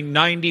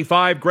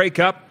 1995 Grey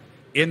Cup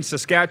in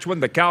Saskatchewan,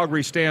 the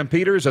Calgary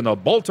Stampeders and the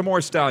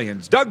Baltimore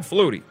Stallions. Doug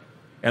Flutie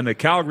and the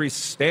Calgary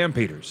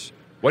Stampeders.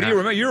 What do you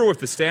remember? You were with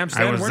the Stamps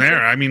then, I was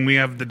there. I mean, we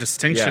have the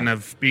distinction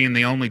of being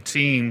the only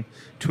team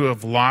to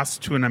have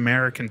lost to an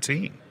American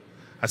team,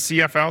 a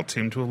CFL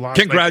team to have lost.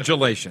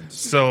 Congratulations.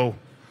 So,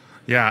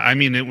 yeah, I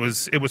mean, it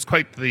was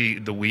quite the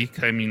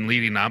week. I mean,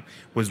 leading up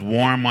was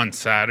warm on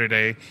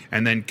Saturday,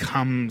 and then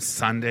come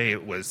Sunday,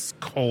 it was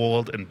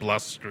cold and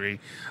blustery.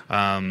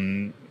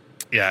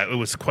 It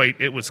was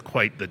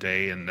quite the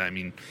day, and I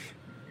mean,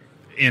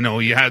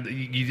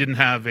 you didn't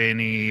have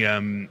any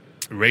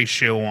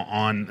ratio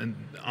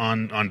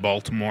on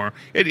Baltimore.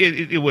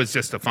 It was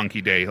just a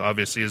funky day.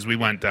 Obviously, as we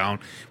went down,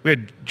 we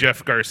had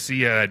Jeff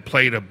Garcia had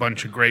played a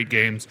bunch of great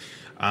games.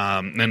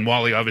 And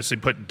Wally obviously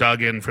put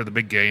Doug in for the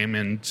big game,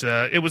 and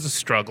it was a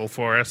struggle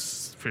for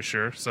us, for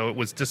sure. So it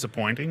was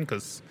disappointing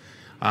because,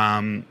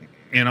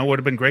 it would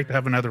have been great to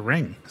have another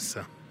ring.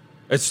 So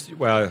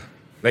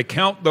they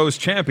count those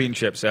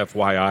championships,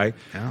 FYI.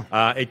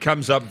 Yeah. It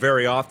comes up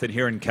very often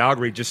here in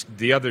Calgary. Just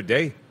the other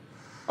day.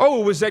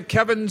 Oh, it was at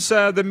Kevin's,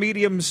 the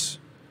Medium's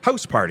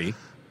house party.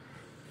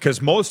 because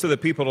most of the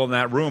people in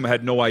that room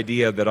had no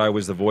idea that I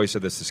was the voice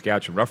of the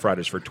Saskatchewan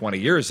Roughriders for 20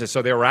 years.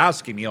 So they were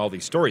asking me all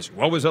these stories.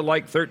 What was it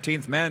like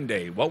 13th Man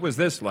Day? What was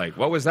this like?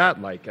 What was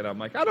that like? And I'm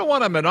like, I don't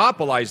want to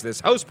monopolize this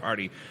house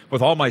party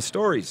with all my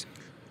stories.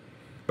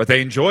 But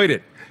they enjoyed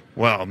it.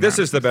 Well, this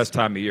is the best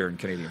time of year in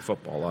Canadian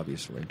football,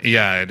 obviously.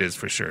 Yeah, it is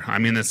for sure. I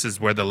mean, this is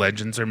where the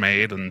legends are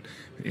made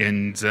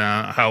and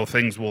how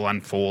things will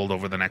unfold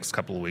over the next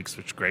couple of weeks,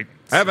 which is great.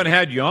 I haven't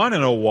had you on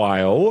in a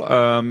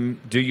while.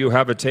 Do you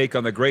have a take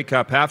on the Grey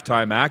Cup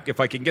halftime act?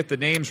 If I can get the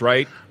names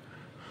right,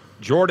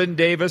 Jordan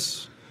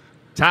Davis,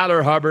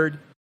 Tyler Hubbard,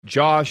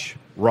 Josh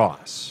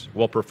Ross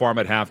will perform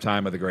at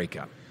halftime of the Grey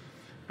Cup.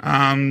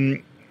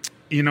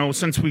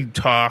 Since we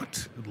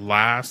talked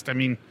last, I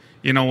mean,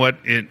 you know what?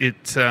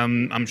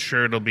 I'm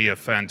sure it'll be a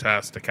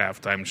fantastic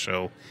halftime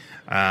show.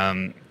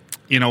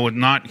 With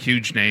not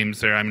huge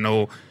names there. I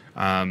know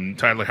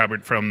Tyler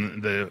Hubbard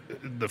from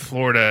the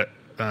Florida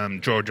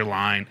Georgia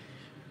line.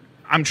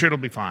 I'm sure it'll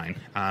be fine.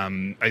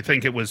 I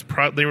think it was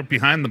they were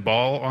behind the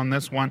ball on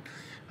this one.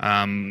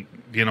 I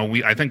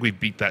think we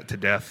beat that to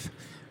death.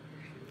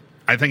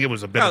 I think it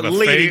was a bit of a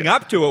leading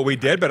up to it we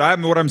did, but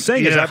what I'm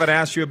saying is I haven't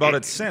asked you about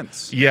it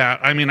since. Yeah,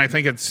 I mean, I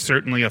think it's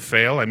certainly a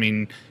fail. I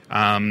mean,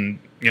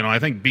 I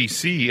think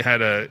BC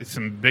had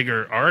some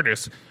bigger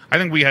artists. I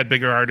think we had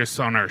bigger artists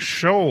on our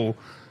show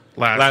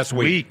last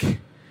week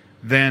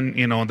than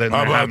they're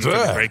having for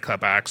the Grey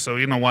Cup act. So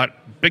you know what,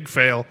 big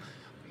fail.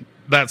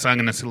 I'm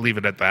going to leave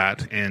it at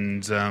that.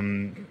 And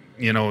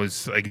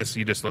I guess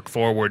you just look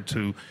forward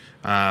to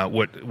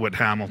what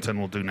Hamilton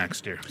will do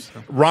next year.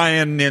 So.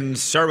 Ryan in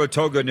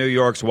Saratoga, New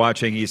York's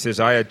watching. He says,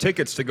 I had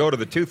tickets to go to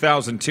the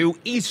 2002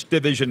 East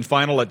Division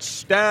final at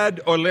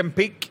Stade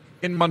Olympique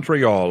in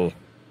Montreal,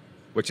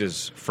 which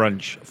is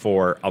French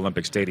for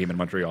Olympic Stadium in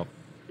Montreal.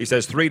 He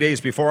says, 3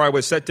 days before I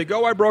was set to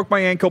go, I broke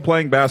my ankle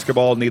playing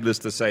basketball. Needless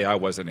to say, I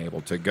wasn't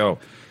able to go.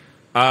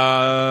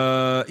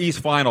 East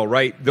final,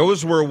 right?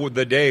 Those were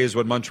the days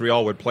when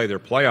Montreal would play their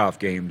playoff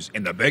games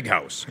in the Big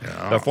House,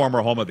 the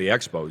former home of the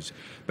Expos.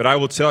 But I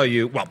will tell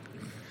you, well,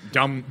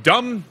 dumb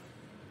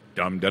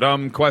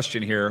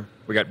question here.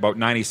 We got about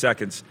 90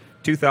 seconds.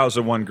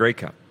 2001 Grey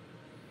Cup.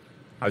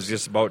 I was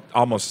just about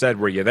almost said,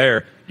 were you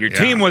there? Your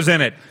team was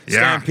in it.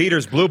 Stan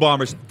Peters, Blue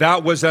Bombers.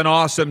 That was an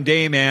awesome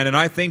day, man. And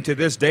I think to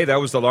this day, that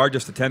was the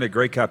largest attended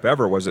Grey Cup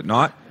ever, was it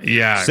not?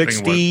 Yeah,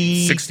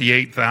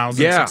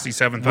 68,000,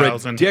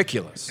 67,000.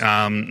 Ridiculous.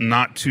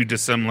 Not too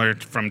dissimilar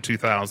from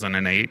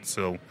 2008.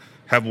 So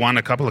have won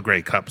a couple of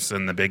Grey Cups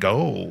in the Big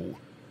O.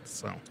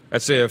 So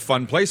that's a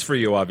fun place for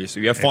you,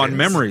 obviously. You have fond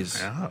memories.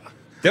 Yeah.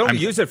 They don't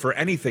use it for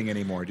anything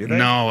anymore, do they?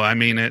 No, I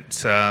mean I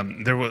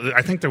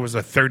think there was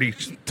a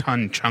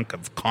 30-ton chunk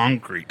of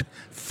concrete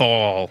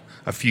fall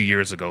a few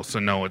years ago. So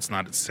no, it's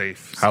not as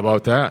safe. How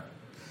about that?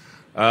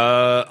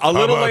 A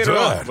little later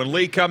on, when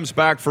Lee comes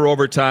back for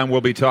overtime,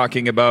 we'll be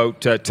talking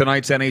about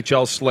tonight's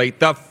NHL slate.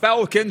 The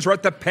Falcons are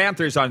at the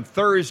Panthers on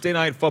Thursday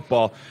Night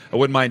Football. I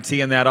wouldn't mind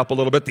teeing that up a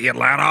little bit. The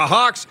Atlanta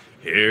Hawks,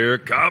 here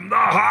come the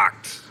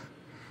Hawks,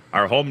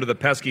 are home to the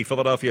pesky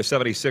Philadelphia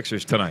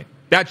 76ers tonight.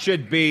 That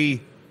should be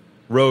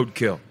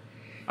roadkill,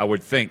 I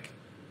would think,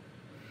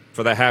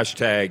 for the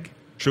hashtag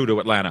True to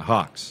Atlanta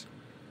Hawks.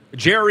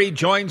 Jerry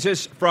joins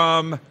us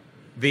from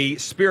the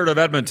Spirit of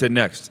Edmonton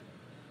next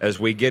as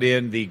we get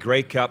in the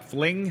Grey Cup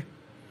fling.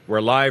 We're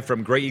live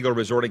from Grey Eagle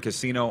Resort and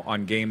Casino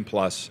on Game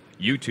Plus,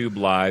 YouTube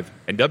Live,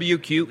 and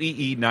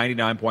WQEE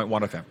 99.1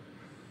 FM.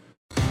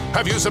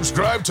 Have you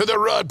subscribed to the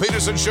Rod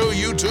Peterson Show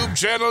YouTube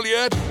channel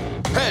yet?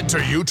 Head to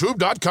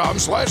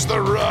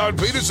youtube.com/The Rod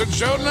Peterson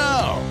Show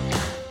now.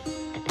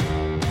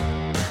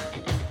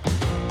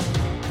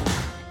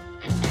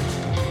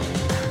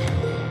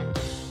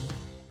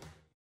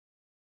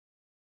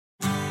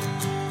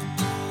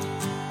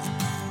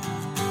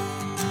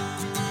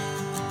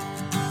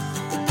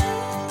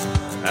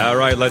 All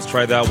right, let's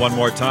try that one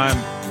more time.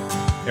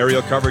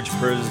 Aerial coverage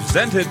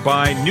presented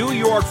by New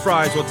York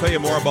Fries. We'll tell you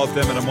more about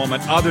them in a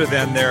moment, other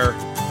than their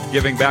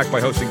giving back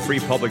by hosting free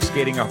public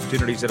skating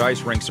opportunities at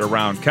ice rinks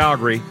around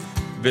Calgary.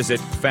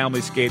 Visit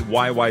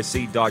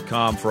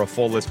FamilySkateYYC.com for a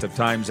full list of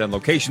times and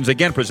locations.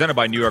 Again, presented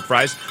by New York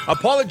Fries.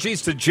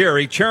 Apologies to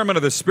Jerry, chairman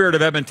of the Spirit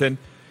of Edmonton.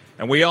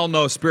 And we all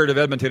know Spirit of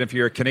Edmonton if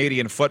you're a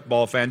Canadian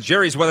football fan.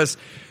 Jerry's with us.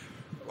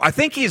 I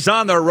think he's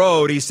on the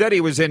road. He said he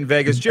was in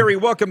Vegas. Jerry,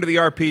 welcome to the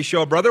RP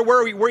Show, brother.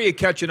 Where are you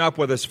catching up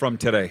with us from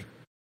today?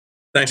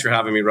 Thanks for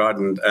having me, Rod,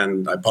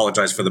 and I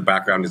apologize for the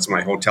background. It's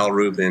my hotel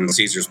room in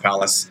Caesar's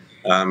Palace,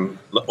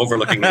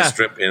 overlooking the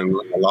Strip in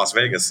Las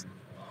Vegas.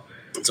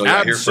 So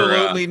yeah,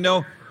 absolutely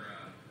no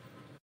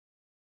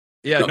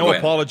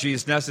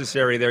apologies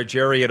necessary there,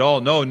 Jerry, at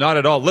all. No, not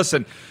at all.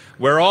 Listen,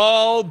 we're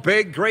all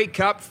big Grey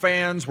Cup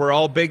fans. We're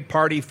all big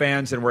party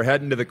fans, and we're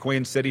heading to the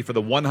Queen City for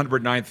the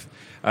 109th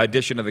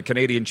edition of the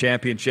Canadian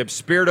Championship.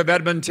 Spirit of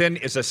Edmonton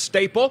is a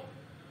staple.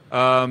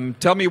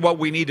 Tell me what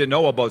we need to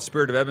know about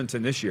Spirit of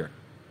Edmonton this year.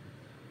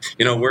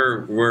 You know,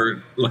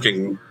 we're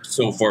looking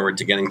so forward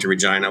to getting to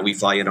Regina. We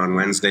fly in on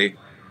Wednesday.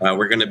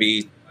 We're going to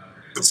be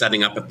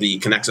setting up at the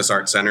Connexus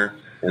Arts Center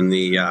in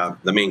the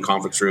main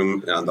conference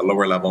room on the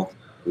lower level.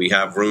 We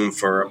have room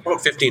for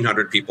about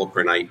 1,500 people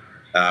per night.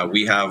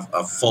 We have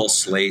a full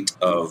slate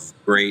of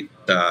great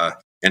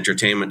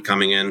entertainment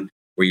coming in.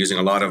 We're using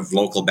a lot of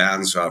local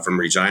bands from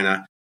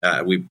Regina.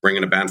 We bring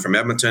in a band from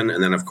Edmonton,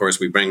 and then, of course,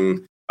 we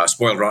bring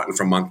Spoiled Rotten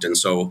from Moncton.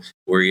 So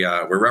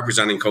we're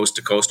representing coast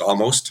to coast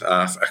almost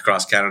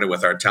across Canada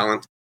with our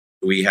talent.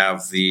 We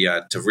have the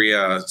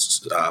Tavria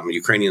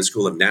Ukrainian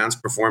School of Dance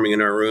performing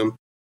in our room.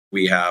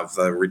 We have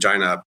the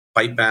Regina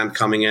Pipe Band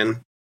coming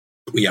in.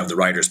 We have the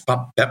Riders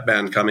Pep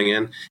Band coming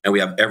in, and we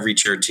have every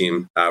cheer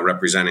team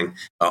representing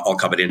all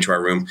coming into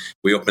our room.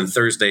 We open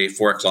Thursday,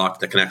 4 o'clock,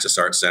 the Connexus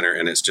Arts Center,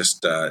 and it's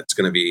just it's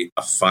going to be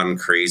a fun,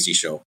 crazy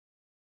show.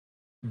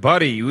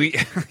 Buddy,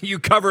 you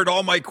covered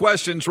all my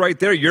questions right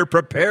there. You're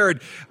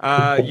prepared.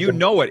 You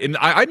know it. And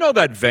I know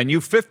that venue,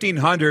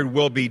 1,500,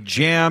 will be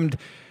jammed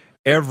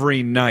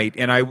every night.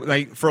 And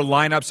I for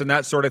lineups and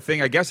that sort of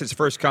thing, I guess it's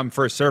first come,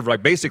 first serve.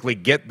 Like basically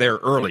get there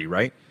early,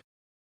 right?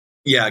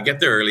 Yeah, get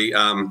there early.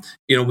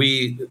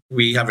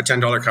 We have a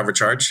 $10 cover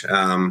charge,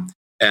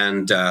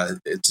 and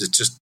it's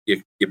just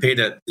you pay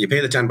the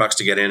 $10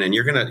 to get in, and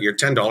you're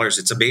 $10.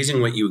 It's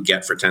amazing what you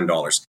get for $10.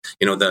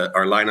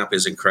 Our lineup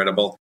is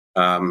incredible,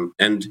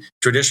 and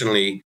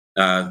traditionally,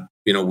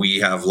 we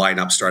have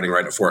lineups starting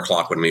right at 4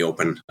 o'clock when we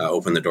open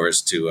the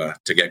doors to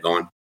get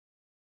going.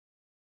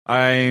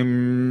 I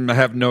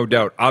have no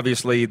doubt.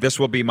 Obviously, this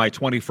will be my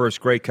 21st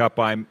Grey Cup.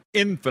 I'm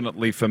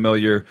infinitely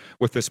familiar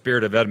with the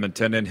spirit of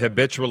Edmonton and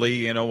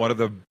habitually, one of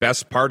the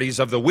best parties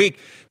of the week.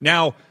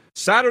 Now,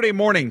 Saturday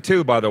morning,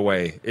 too, by the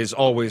way, is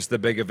always the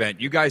big event.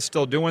 You guys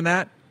still doing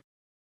that?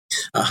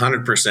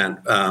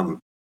 100%.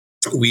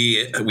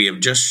 We have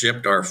just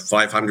shipped our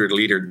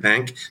 500-liter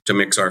tank to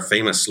mix our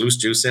famous sluice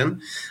juice in.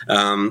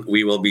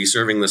 We will be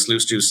serving the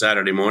sluice juice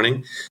Saturday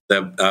morning.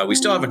 We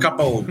still have a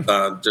couple,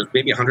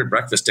 maybe 100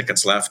 breakfast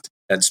tickets left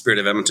at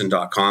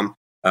spiritofedmonton.com.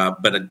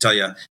 But I tell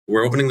you,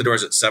 we're opening the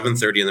doors at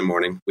 7:30 in the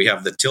morning. We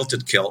have the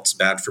Tilted Kilts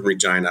band from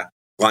Regina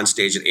on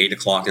stage at 8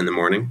 o'clock in the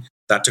morning.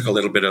 That took a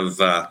little bit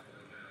of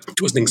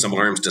twisting some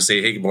arms to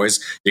say, hey, boys,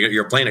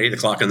 you're playing at 8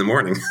 o'clock in the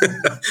morning,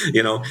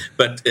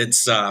 but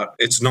it's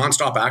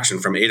nonstop action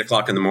from 8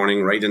 o'clock in the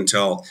morning right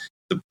until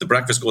the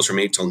breakfast goes from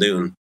 8 till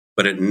noon.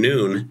 But at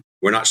noon,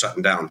 we're not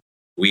shutting down.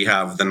 We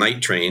have the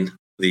Night Train,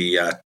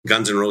 the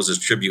Guns N' Roses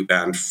tribute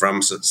band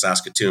from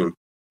Saskatoon,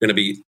 going to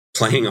be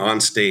playing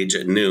on stage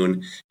at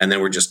noon. And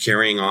then we're just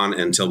carrying on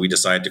until we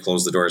decide to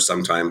close the doors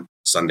sometime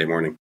Sunday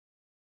morning.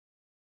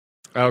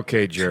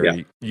 Okay,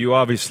 Jerry, You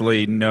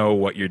obviously know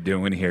what you're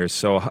doing here.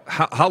 So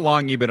how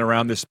long you been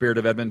around this Spirit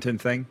of Edmonton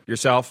thing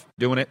yourself,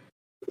 doing it?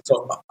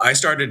 So I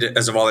started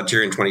as a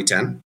volunteer in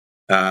 2010,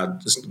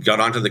 just got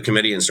onto the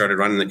committee and started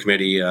running the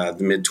committee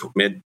mid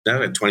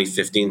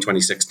 2015,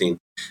 2016,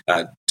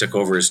 took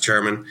over as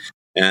chairman.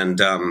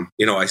 And,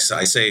 I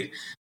say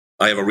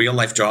I have a real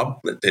life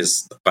job that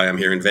is why I'm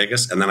here in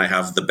Vegas. And then I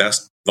have the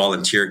best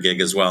volunteer gig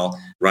as well,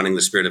 running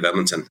the Spirit of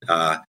Edmonton.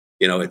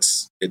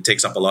 It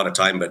takes up a lot of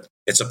time, but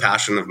it's a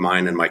passion of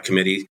mine and my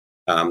committee.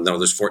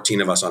 There's 14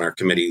 of us on our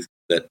committee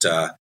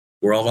that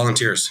we're all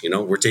volunteers.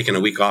 We're taking a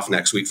week off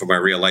next week from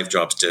our real life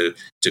jobs to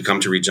come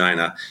to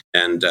Regina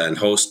and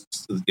host,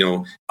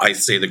 I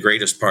say the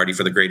greatest party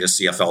for the greatest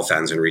CFL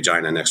fans in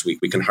Regina next week.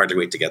 We can hardly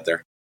wait to get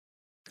there.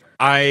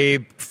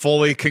 I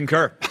fully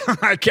concur.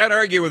 I can't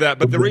argue with that.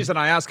 But the reason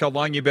I ask how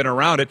long you've been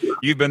around it,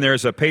 you've been there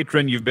as a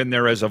patron, you've been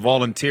there as a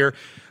volunteer.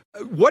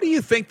 What do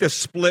you think the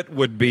split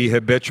would be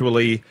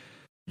habitually?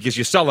 Because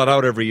you sell it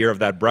out every year of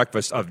that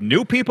breakfast of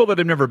new people that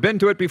have never been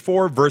to it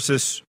before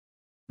versus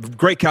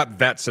Grey Cup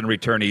vets and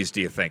returnees,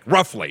 do you think,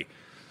 roughly?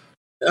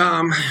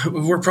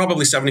 We're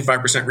probably 75%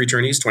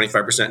 returnees,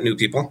 25% new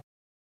people.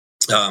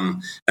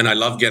 And I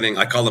love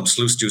I call them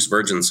sluice juice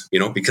virgins,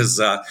 because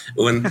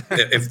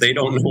if they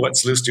don't know what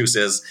sluice juice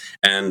is,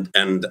 and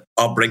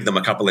I'll bring them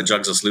a couple of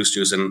jugs of sluice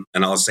juice and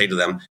I'll say to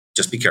them,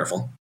 just be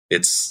careful.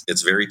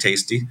 It's very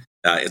tasty.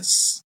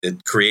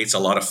 It creates a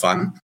lot of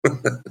fun,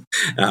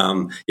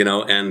 and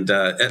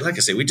like I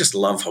say, we just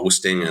love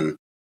hosting, and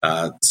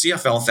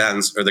CFL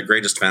fans are the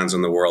greatest fans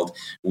in the world.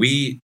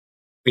 We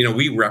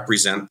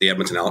represent the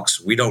Edmonton Elks.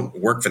 We don't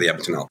work for the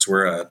Edmonton Elks.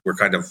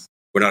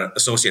 We're not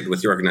associated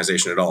with the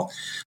organization at all,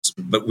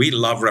 but we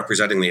love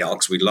representing the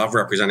Elks. We love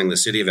representing the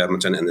city of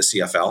Edmonton and the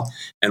CFL,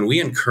 and we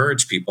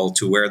encourage people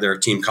to wear their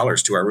team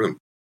colors to our room.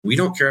 We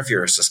don't care if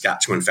you're a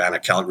Saskatchewan fan, a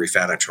Calgary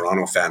fan, a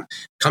Toronto fan.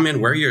 Come in,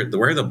 wear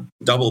the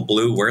double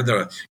blue, wear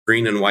the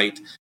green and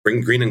white,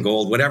 bring green and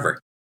gold, whatever.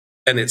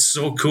 And it's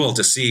so cool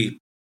to see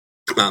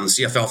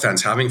CFL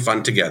fans having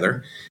fun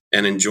together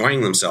and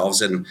enjoying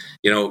themselves, and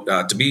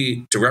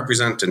to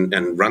represent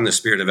and run the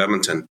Spirit of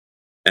Edmonton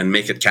and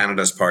make it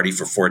Canada's party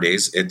for 4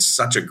 days. It's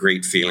such a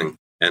great feeling.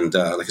 And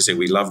like I say,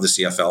 we love the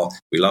CFL.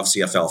 We love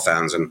CFL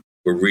fans, and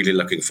we're really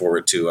looking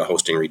forward to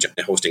hosting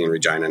in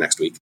Regina next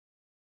week.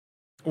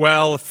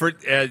 Well,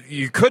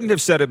 you couldn't have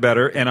said it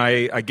better, and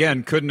I,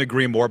 again, couldn't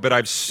agree more, but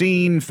I've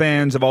seen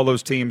fans of all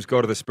those teams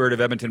go to the Spirit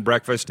of Edmonton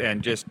breakfast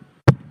and just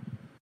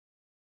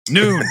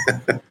noon,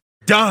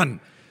 done.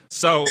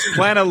 So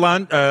plan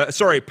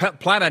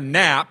a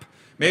nap,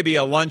 maybe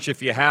a lunch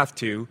if you have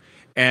to,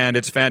 and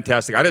it's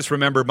fantastic. I just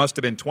remember, must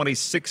have been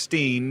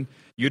 2016,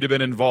 you'd have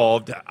been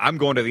involved. I'm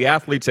going to the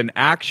Athletes in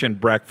Action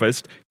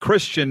breakfast,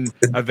 Christian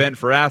event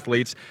for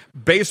athletes,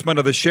 basement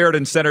of the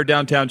Sheridan Center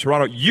downtown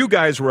Toronto. You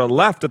guys were a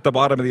left at the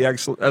bottom of the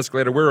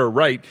escalator. We were a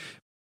right.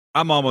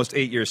 I'm almost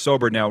 8 years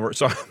sober now.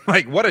 So I'm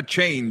like, what a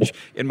change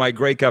in my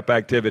Grey Cup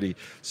activity.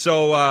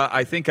 So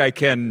I think I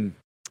can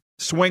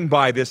swing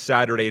by this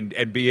Saturday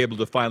and be able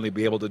to finally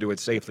be able to do it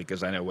safely,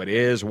 because I know it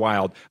is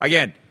wild.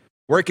 Again,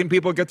 where can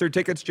people get their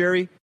tickets,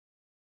 Jerry?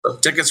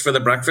 Tickets for the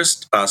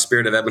breakfast,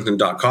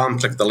 spiritofedmonton.com.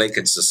 Click the link.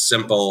 It's a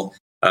simple,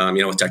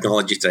 with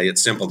technology today,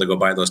 it's simple to go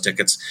buy those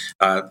tickets.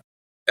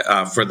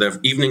 For the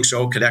evening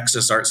show,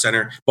 Connexus Arts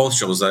Center, both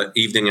shows, the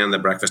evening and the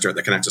breakfast, are at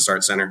the Connexus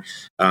Arts Center.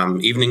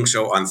 Evening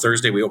show on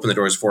Thursday, we open the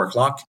doors 4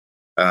 o'clock,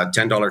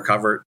 $10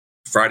 cover.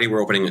 Friday,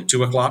 we're opening at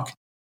 2 o'clock.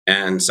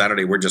 And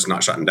Saturday, we're just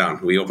not shutting down.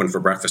 We open for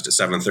breakfast at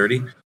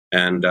 7:30,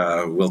 and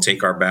we'll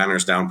take our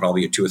banners down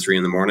probably at 2 or 3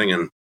 in the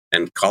morning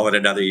and call it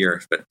another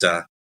year. But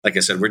like I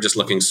said, we're just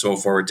looking so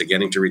forward to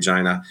getting to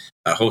Regina,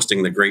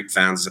 hosting the great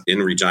fans in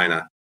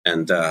Regina,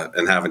 and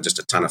having just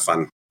a ton of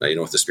fun,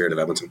 with the Spirit of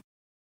Edmonton.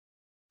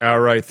 All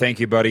right.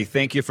 Thank you, buddy.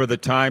 Thank you for the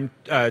time.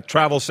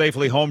 Travel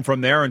safely home from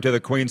there into the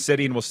Queen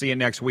City, and we'll see you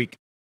next week.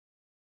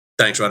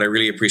 Thanks, Rod. I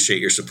really appreciate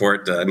your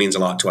support. It means a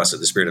lot to us at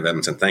the Spirit of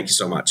Edmonton. Thank you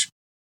so much.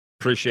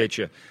 Appreciate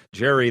you.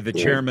 Jerry, the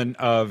chairman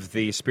of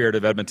the Spirit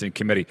of Edmonton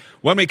Committee.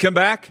 When we come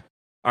back,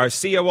 our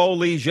COO,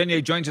 Lee Genier,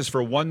 joins us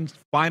for one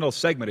final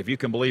segment, if you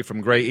can believe,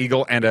 from Grey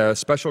Eagle, and a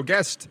special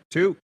guest,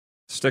 too.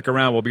 Stick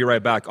around. We'll be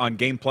right back on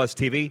Game Plus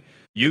TV,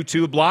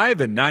 YouTube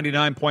Live, and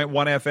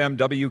 99.1 FM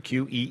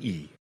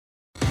WQEE.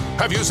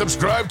 Have you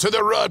subscribed to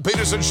the Rod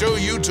Peterson Show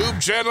YouTube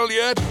channel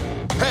yet?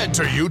 Head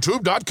to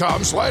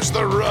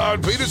youtube.com/The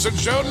Rod Peterson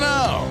Show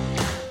now.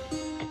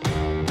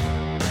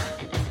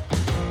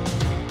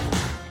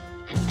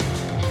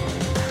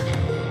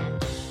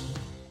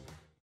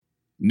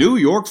 New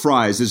York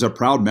Fries is a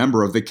proud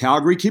member of the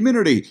Calgary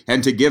community,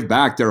 and to give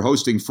back, they're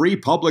hosting free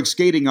public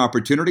skating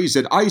opportunities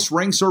at ice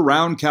rinks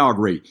around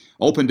Calgary.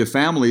 Open to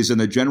families and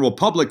the general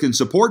public in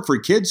support for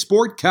Kids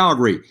Sport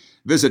Calgary.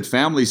 Visit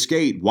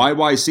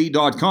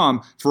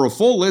FamilySkateYYC.com for a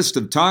full list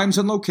of times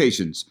and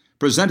locations.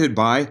 Presented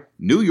by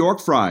New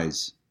York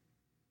Fries.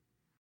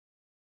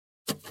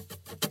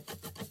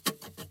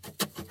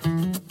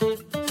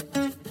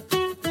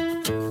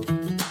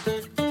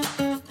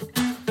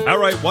 All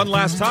right, one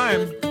last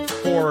time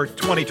for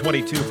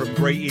 2022 from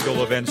Grey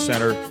Eagle Event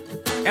Center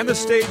and the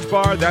Stage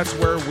Bar. That's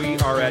where we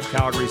are at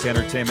Calgary's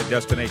entertainment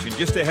destination.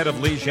 Just ahead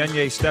of Lee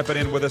Genier stepping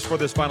in with us for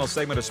this final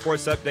segment of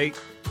Sports Update.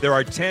 There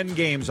are 10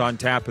 games on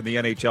tap in the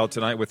NHL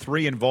tonight, with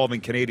 3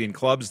 involving Canadian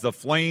clubs. The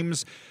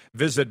Flames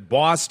visit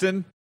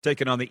Boston,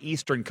 taking on the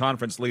Eastern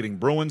Conference leading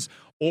Bruins.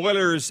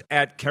 Oilers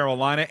at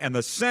Carolina, and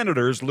the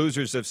Senators,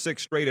 losers of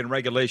 6 straight in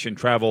regulation,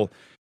 travel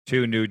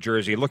to New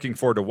Jersey. Looking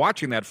forward to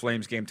watching that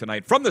Flames game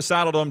tonight from the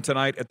Saddledome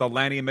tonight at the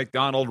Lanny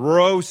McDonald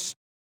Roast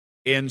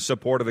in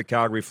support of the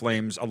Calgary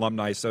Flames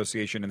Alumni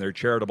Association and their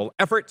charitable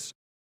efforts.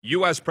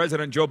 U.S.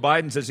 President Joe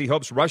Biden says he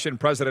hopes Russian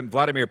President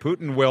Vladimir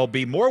Putin will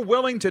be more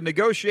willing to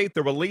negotiate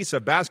the release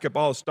of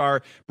basketball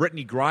star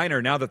Brittany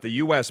Griner now that the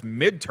U.S.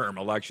 midterm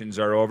elections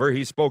are over.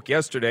 He spoke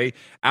yesterday,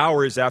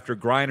 hours after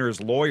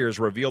Griner's lawyers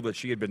revealed that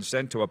she had been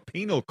sent to a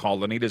penal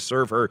colony to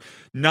serve her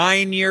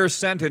 9-year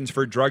sentence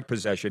for drug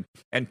possession.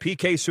 And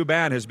PK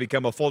Subban has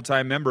become a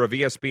full-time member of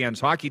ESPN's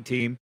hockey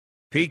team.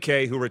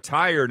 PK, who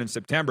retired in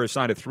September,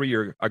 signed a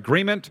 3-year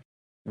agreement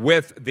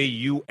with the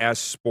U.S.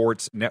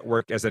 Sports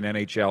Network as an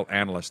NHL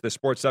analyst. The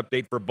sports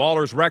update for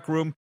Ballers Rec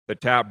Room, the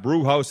Tap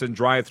Brew House and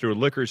Drive-Thru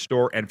Liquor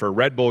Store, and for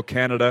Red Bull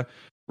Canada.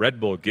 Red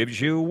Bull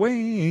gives you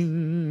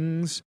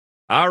wings.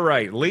 All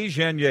right, Lee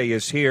Genier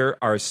is here,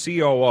 our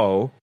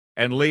COO.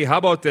 And Lee, how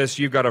about this?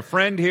 You've got a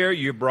friend here.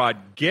 You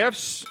brought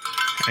gifts.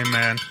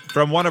 Amen.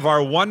 From one of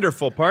our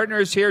wonderful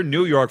partners here,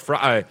 New York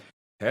Fries.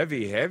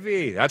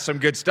 Heavy. That's some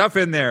good stuff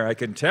in there, I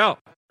can tell.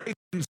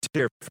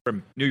 Here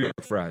from New York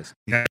Fries.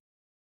 Yeah.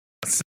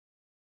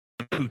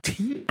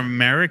 Poutine.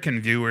 American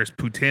viewers,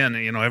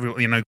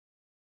 poutine,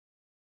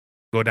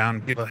 go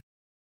down.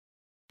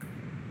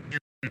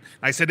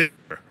 I said it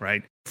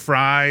right.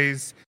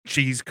 Fries,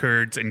 cheese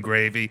curds, and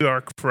gravy. New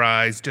York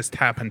Fries just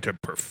happened to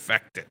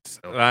perfect it.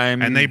 So,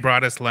 and they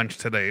brought us lunch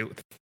today.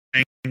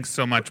 Thanks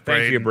so much,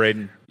 Braden. Thank you,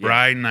 Braden. Yeah.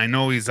 Braden, I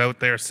know he's out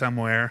there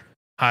somewhere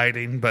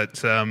hiding,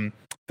 but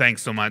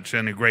thanks so much,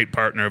 and a great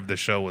partner of the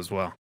show as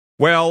well.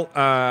 Well,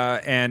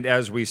 and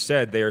as we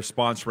said, they are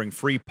sponsoring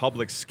free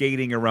public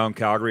skating around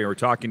Calgary. We're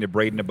talking to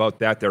Braden about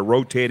that. They're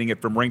rotating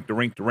it from rink to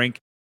rink to rink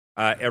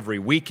every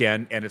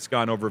weekend, and it's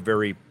gone over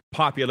very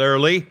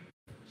popularly.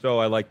 So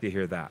I like to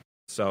hear that.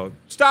 So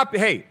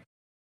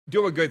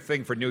do a good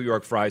thing for New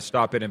York Fries.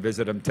 Stop in and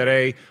visit them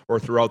today or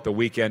throughout the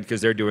weekend,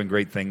 because they're doing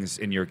great things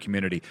in your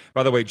community.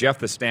 By the way, Jeff,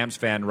 the Stamps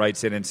fan,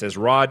 writes in and says,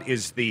 Rod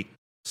is the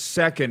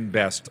second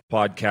best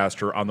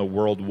podcaster on the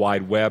World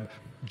Wide Web.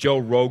 Joe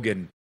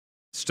Rogan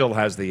still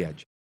has the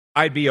edge.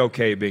 I'd be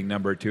okay being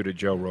number 2 to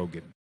Joe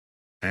Rogan.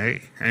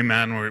 Hey,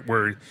 man,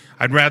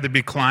 I'd rather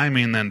be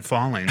climbing than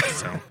falling.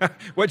 So,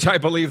 which I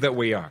believe that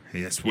we are.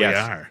 Yes, we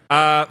are.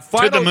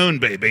 To the moon,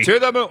 baby. To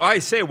the moon. I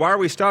say, why are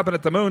we stopping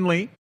at the moon,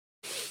 Lee?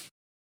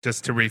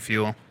 Just to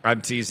refuel.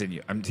 I'm teasing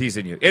you.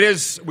 It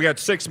is. We got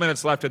 6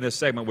 minutes left in this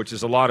segment, which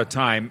is a lot of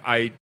time.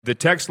 The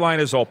text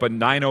line is open,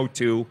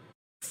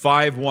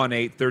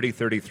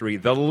 902-518-3033.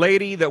 The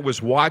lady that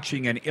was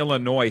watching in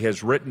Illinois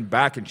has written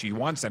back, and she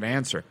wants an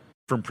answer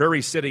from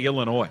Prairie City,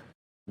 Illinois.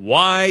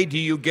 Why do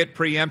you get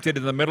preempted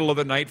in the middle of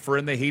the night for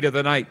in the heat of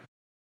the night?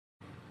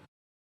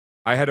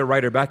 I had to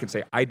write her back and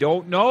say, I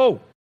don't know.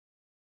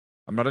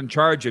 I'm not in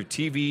charge of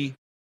TV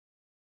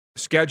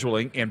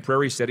scheduling in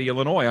Prairie City,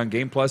 Illinois on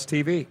Game Plus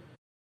TV.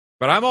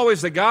 But I'm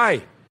always the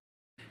guy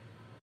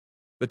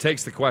that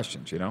takes the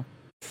questions, I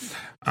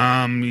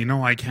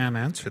can't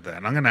answer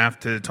that. I'm going to have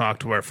to talk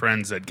to our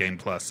friends at Game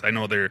Plus. I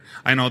know they're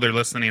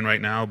listening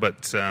right now,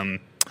 but in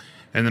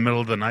the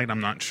middle of the night,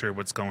 I'm not sure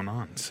what's going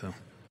on. So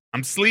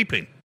I'm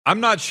sleeping. I'm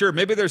not sure.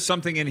 Maybe there's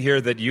something in here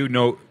that you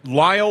know.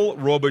 Lyle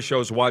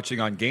Robichaux's watching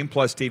on Game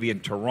Plus TV in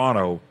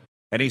Toronto,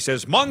 and he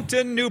says,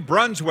 Moncton, New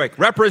Brunswick,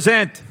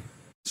 represent.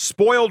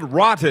 Spoiled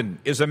Rotten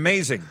is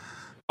amazing.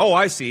 Oh,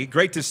 I see.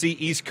 Great to see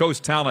East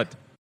Coast talent.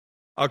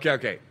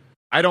 Okay.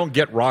 I don't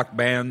get rock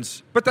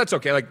bands, but that's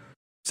okay. Like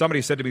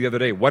somebody said to me the other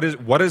day, what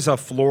is a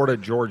Florida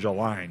Georgia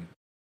line?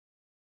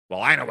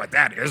 Well, I know what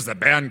that is. The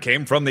band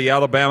came from the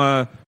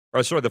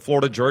the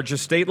Florida Georgia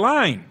state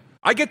line.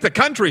 I get the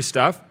country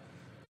stuff.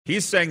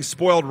 He's saying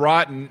Spoiled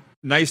Rotten.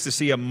 Nice to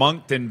see a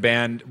Moncton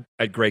band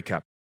at Grey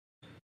Cup.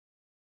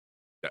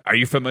 Are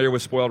you familiar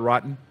with Spoiled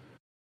Rotten?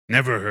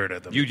 Never heard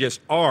of them. You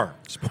just are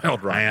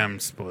Spoiled Rotten. I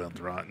am Spoiled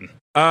Rotten.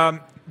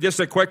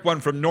 Just a quick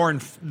one from Norm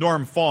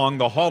Fong,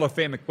 the Hall of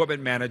Fame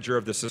equipment manager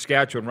of the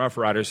Saskatchewan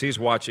Roughriders. He's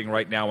watching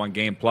right now on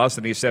Game Plus,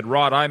 and he said,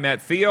 Rod, I met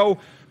Theo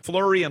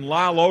Fleury and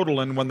Lyle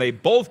Odelin when they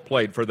both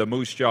played for the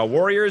Moose Jaw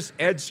Warriors.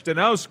 Ed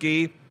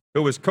Stanowski,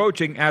 who was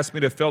coaching, asked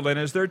me to fill in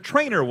as their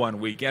trainer one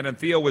weekend, and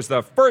Theo was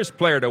the first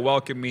player to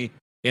welcome me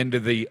into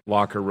the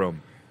locker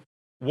room.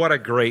 What a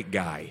great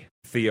guy,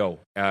 Theo.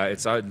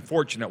 It's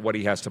unfortunate what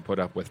he has to put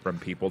up with from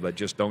people that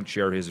just don't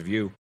share his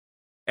view.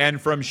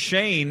 And from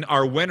Shane,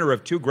 our winner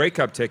of 2 Grey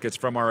Cup tickets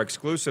from our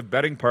exclusive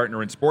betting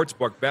partner in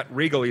Sportsbook, Bet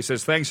Regal. He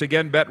says, thanks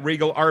again, Bet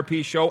Regal,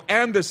 RP Show,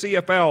 and the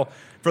CFL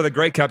for the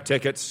Grey Cup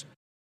tickets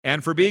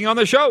and for being on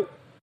the show.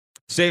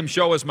 Same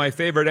show as my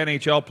favorite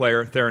NHL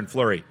player, Theoren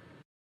Fleury.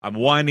 I'm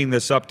winding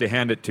this up to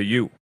hand it to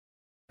you.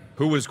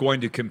 Who is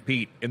going to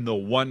compete in the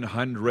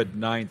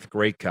 109th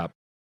Grey Cup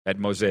at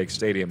Mosaic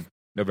Stadium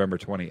November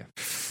 20th?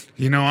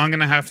 I'm going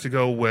to have to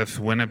go with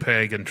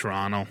Winnipeg and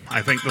Toronto.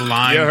 I think the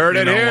line... You heard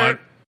it here. What?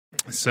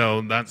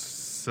 So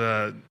that's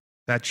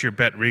your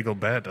Bet Regal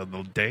bet of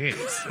the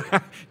days.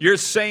 You're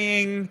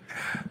saying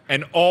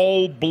an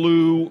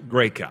all-blue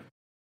Grey Cup.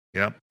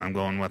 Yep, I'm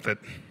going with it.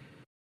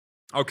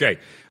 Okay.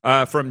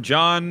 From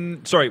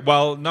John...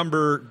 John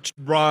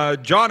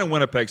in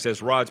Winnipeg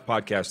says Rod's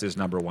podcast is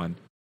number 1.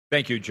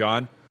 Thank you,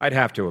 John. I'd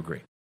have to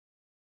agree.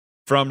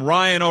 From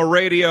Ryan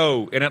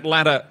O'Radio in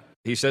Atlanta,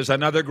 he says,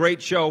 another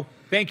great show.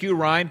 Thank you,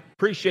 Ryan.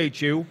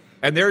 Appreciate you.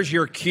 And there's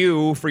your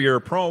cue for your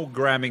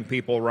programming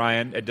people,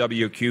 Ryan, at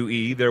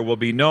WQE. There will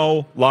be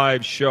no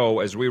live show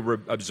as we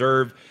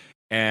observe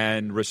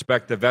and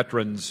respect the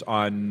veterans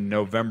on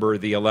November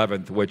the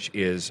 11th, which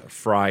is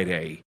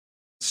Friday.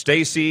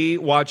 Stacy,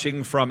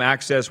 watching from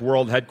Access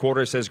World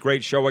Headquarters, says,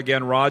 great show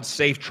again, Rod.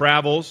 Safe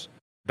travels.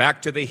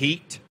 Back to the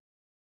heat.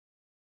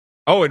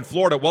 Oh, in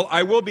Florida. Well,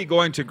 I will be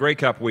going to Grey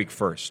Cup week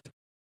first.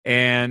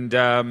 And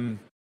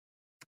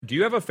do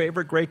you have a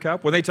favorite Grey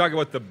Cup? When they talk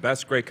about the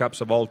best Grey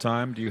Cups of all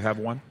time, do you have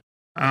one?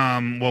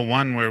 Well,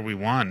 one where we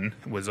won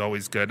was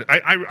always good.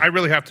 I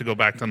really have to go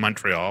back to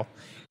Montreal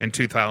in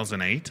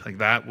 2008. Like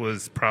that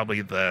was probably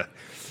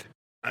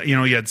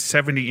you had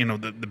 70,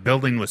 the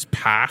building was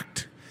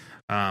packed.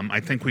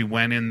 I think we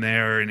went in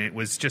there and it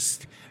was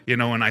just,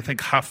 and I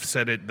think Huff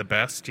said it the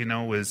best,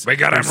 was... We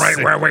got him right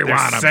where we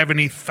want him.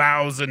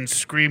 70,000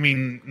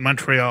 screaming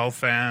Montreal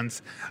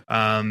fans.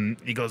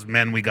 He goes,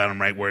 man, we got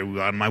him right where we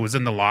want him. I was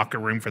in the locker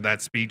room for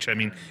that speech. I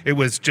mean, it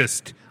was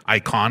just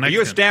iconic. Are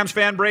you a Stamps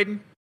fan, Braden?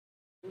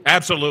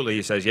 Absolutely,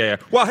 he says, yeah.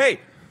 Well,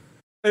 hey,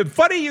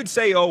 funny you'd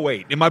say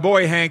 08. And my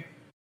boy Hank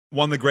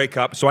won the Grey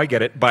Cup, so I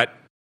get it, but...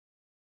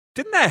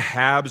 Didn't the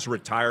Habs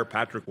retire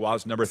Patrick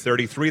Roy's number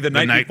 33 the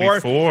night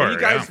before? And you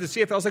guys, the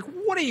CFL, was like,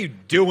 what are you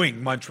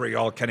doing,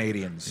 Montreal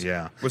Canadiens?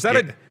 Yeah. Was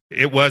that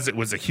It was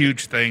a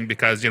huge thing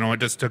because, it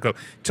just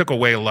took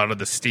away a lot of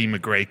the steam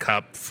of Grey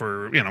Cup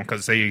for,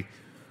 because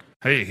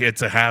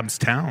it's a Habs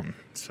town.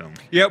 So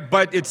yeah,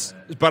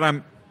 but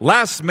I'm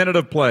last minute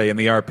of play in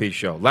the RP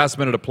show. Last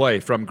minute of play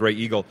from Grey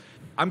Eagle.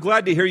 I'm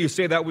glad to hear you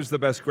say that was the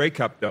best Grey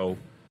Cup, though,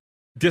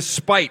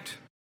 despite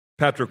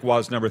Patrick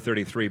Roy's number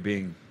 33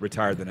 being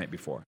retired the night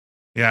before.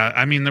 Yeah,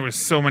 I mean, there was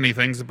so many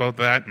things about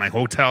that. My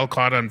hotel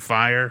caught on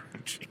fire.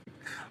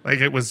 Like,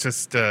 it was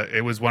just,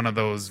 it was one of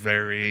those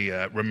very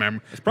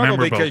memorable. It's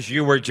probably because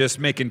you were just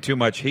making too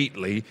much heat,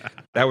 Lee.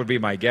 That would be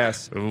my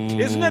guess. Ooh.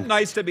 Isn't it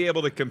nice to be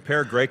able to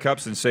compare Grey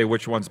Cups and say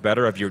which one's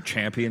better of your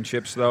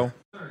championships, though?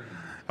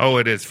 Oh,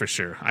 it is for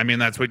sure. I mean,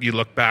 that's what you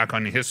look back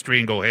on history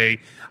and go, hey,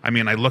 I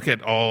mean, I look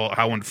at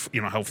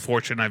how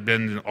fortunate I've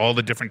been in all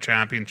the different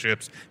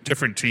championships,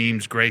 different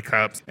teams, Grey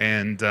Cups,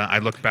 and I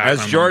look back.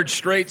 As George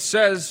Strait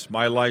says,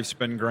 my life's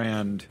been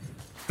grand.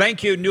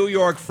 Thank you, New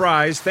York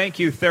Fries. Thank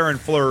you, Theron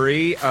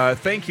Fleury.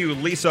 Thank you,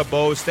 Lisa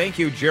Bose. Thank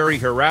you, Jerry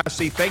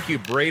Harassi. Thank you,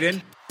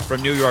 Braden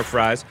from New York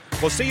Fries.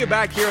 We'll see you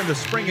back here in the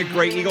spring at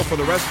Grey Eagle. For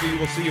the rest of you,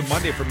 we'll see you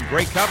Monday from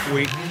Grey Cup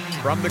Week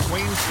from the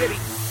Queen City.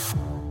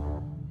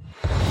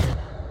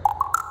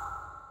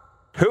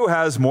 Who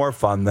has more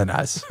fun than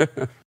us?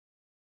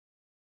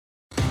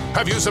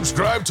 Have you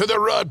subscribed to the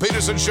Rod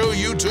Peterson Show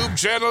YouTube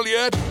channel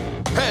yet?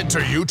 Head to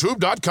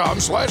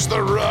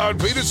youtube.com/The Rod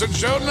Peterson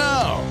Show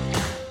now.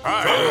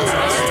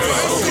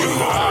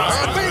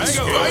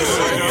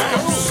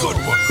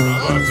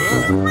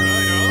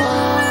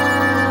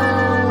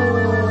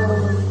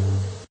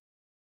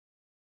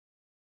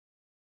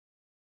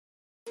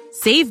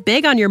 Save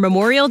big on your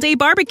Memorial Day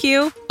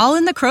barbecue, all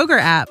in the Kroger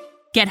app.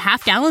 Get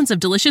half gallons of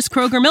delicious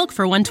Kroger milk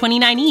for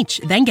 $1.29 each.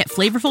 Then get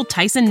flavorful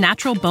Tyson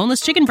natural boneless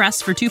chicken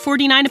breasts for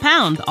 $2.49 a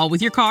pound, all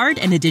with your card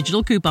and a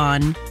digital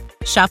coupon.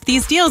 Shop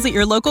these deals at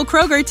your local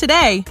Kroger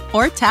today,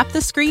 or tap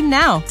the screen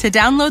now to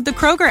download the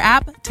Kroger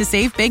app to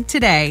save big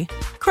today.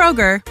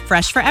 Kroger,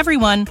 fresh for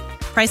everyone.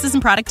 Prices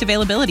and product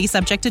availability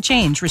subject to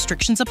change.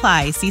 Restrictions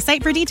apply. See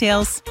site for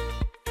details.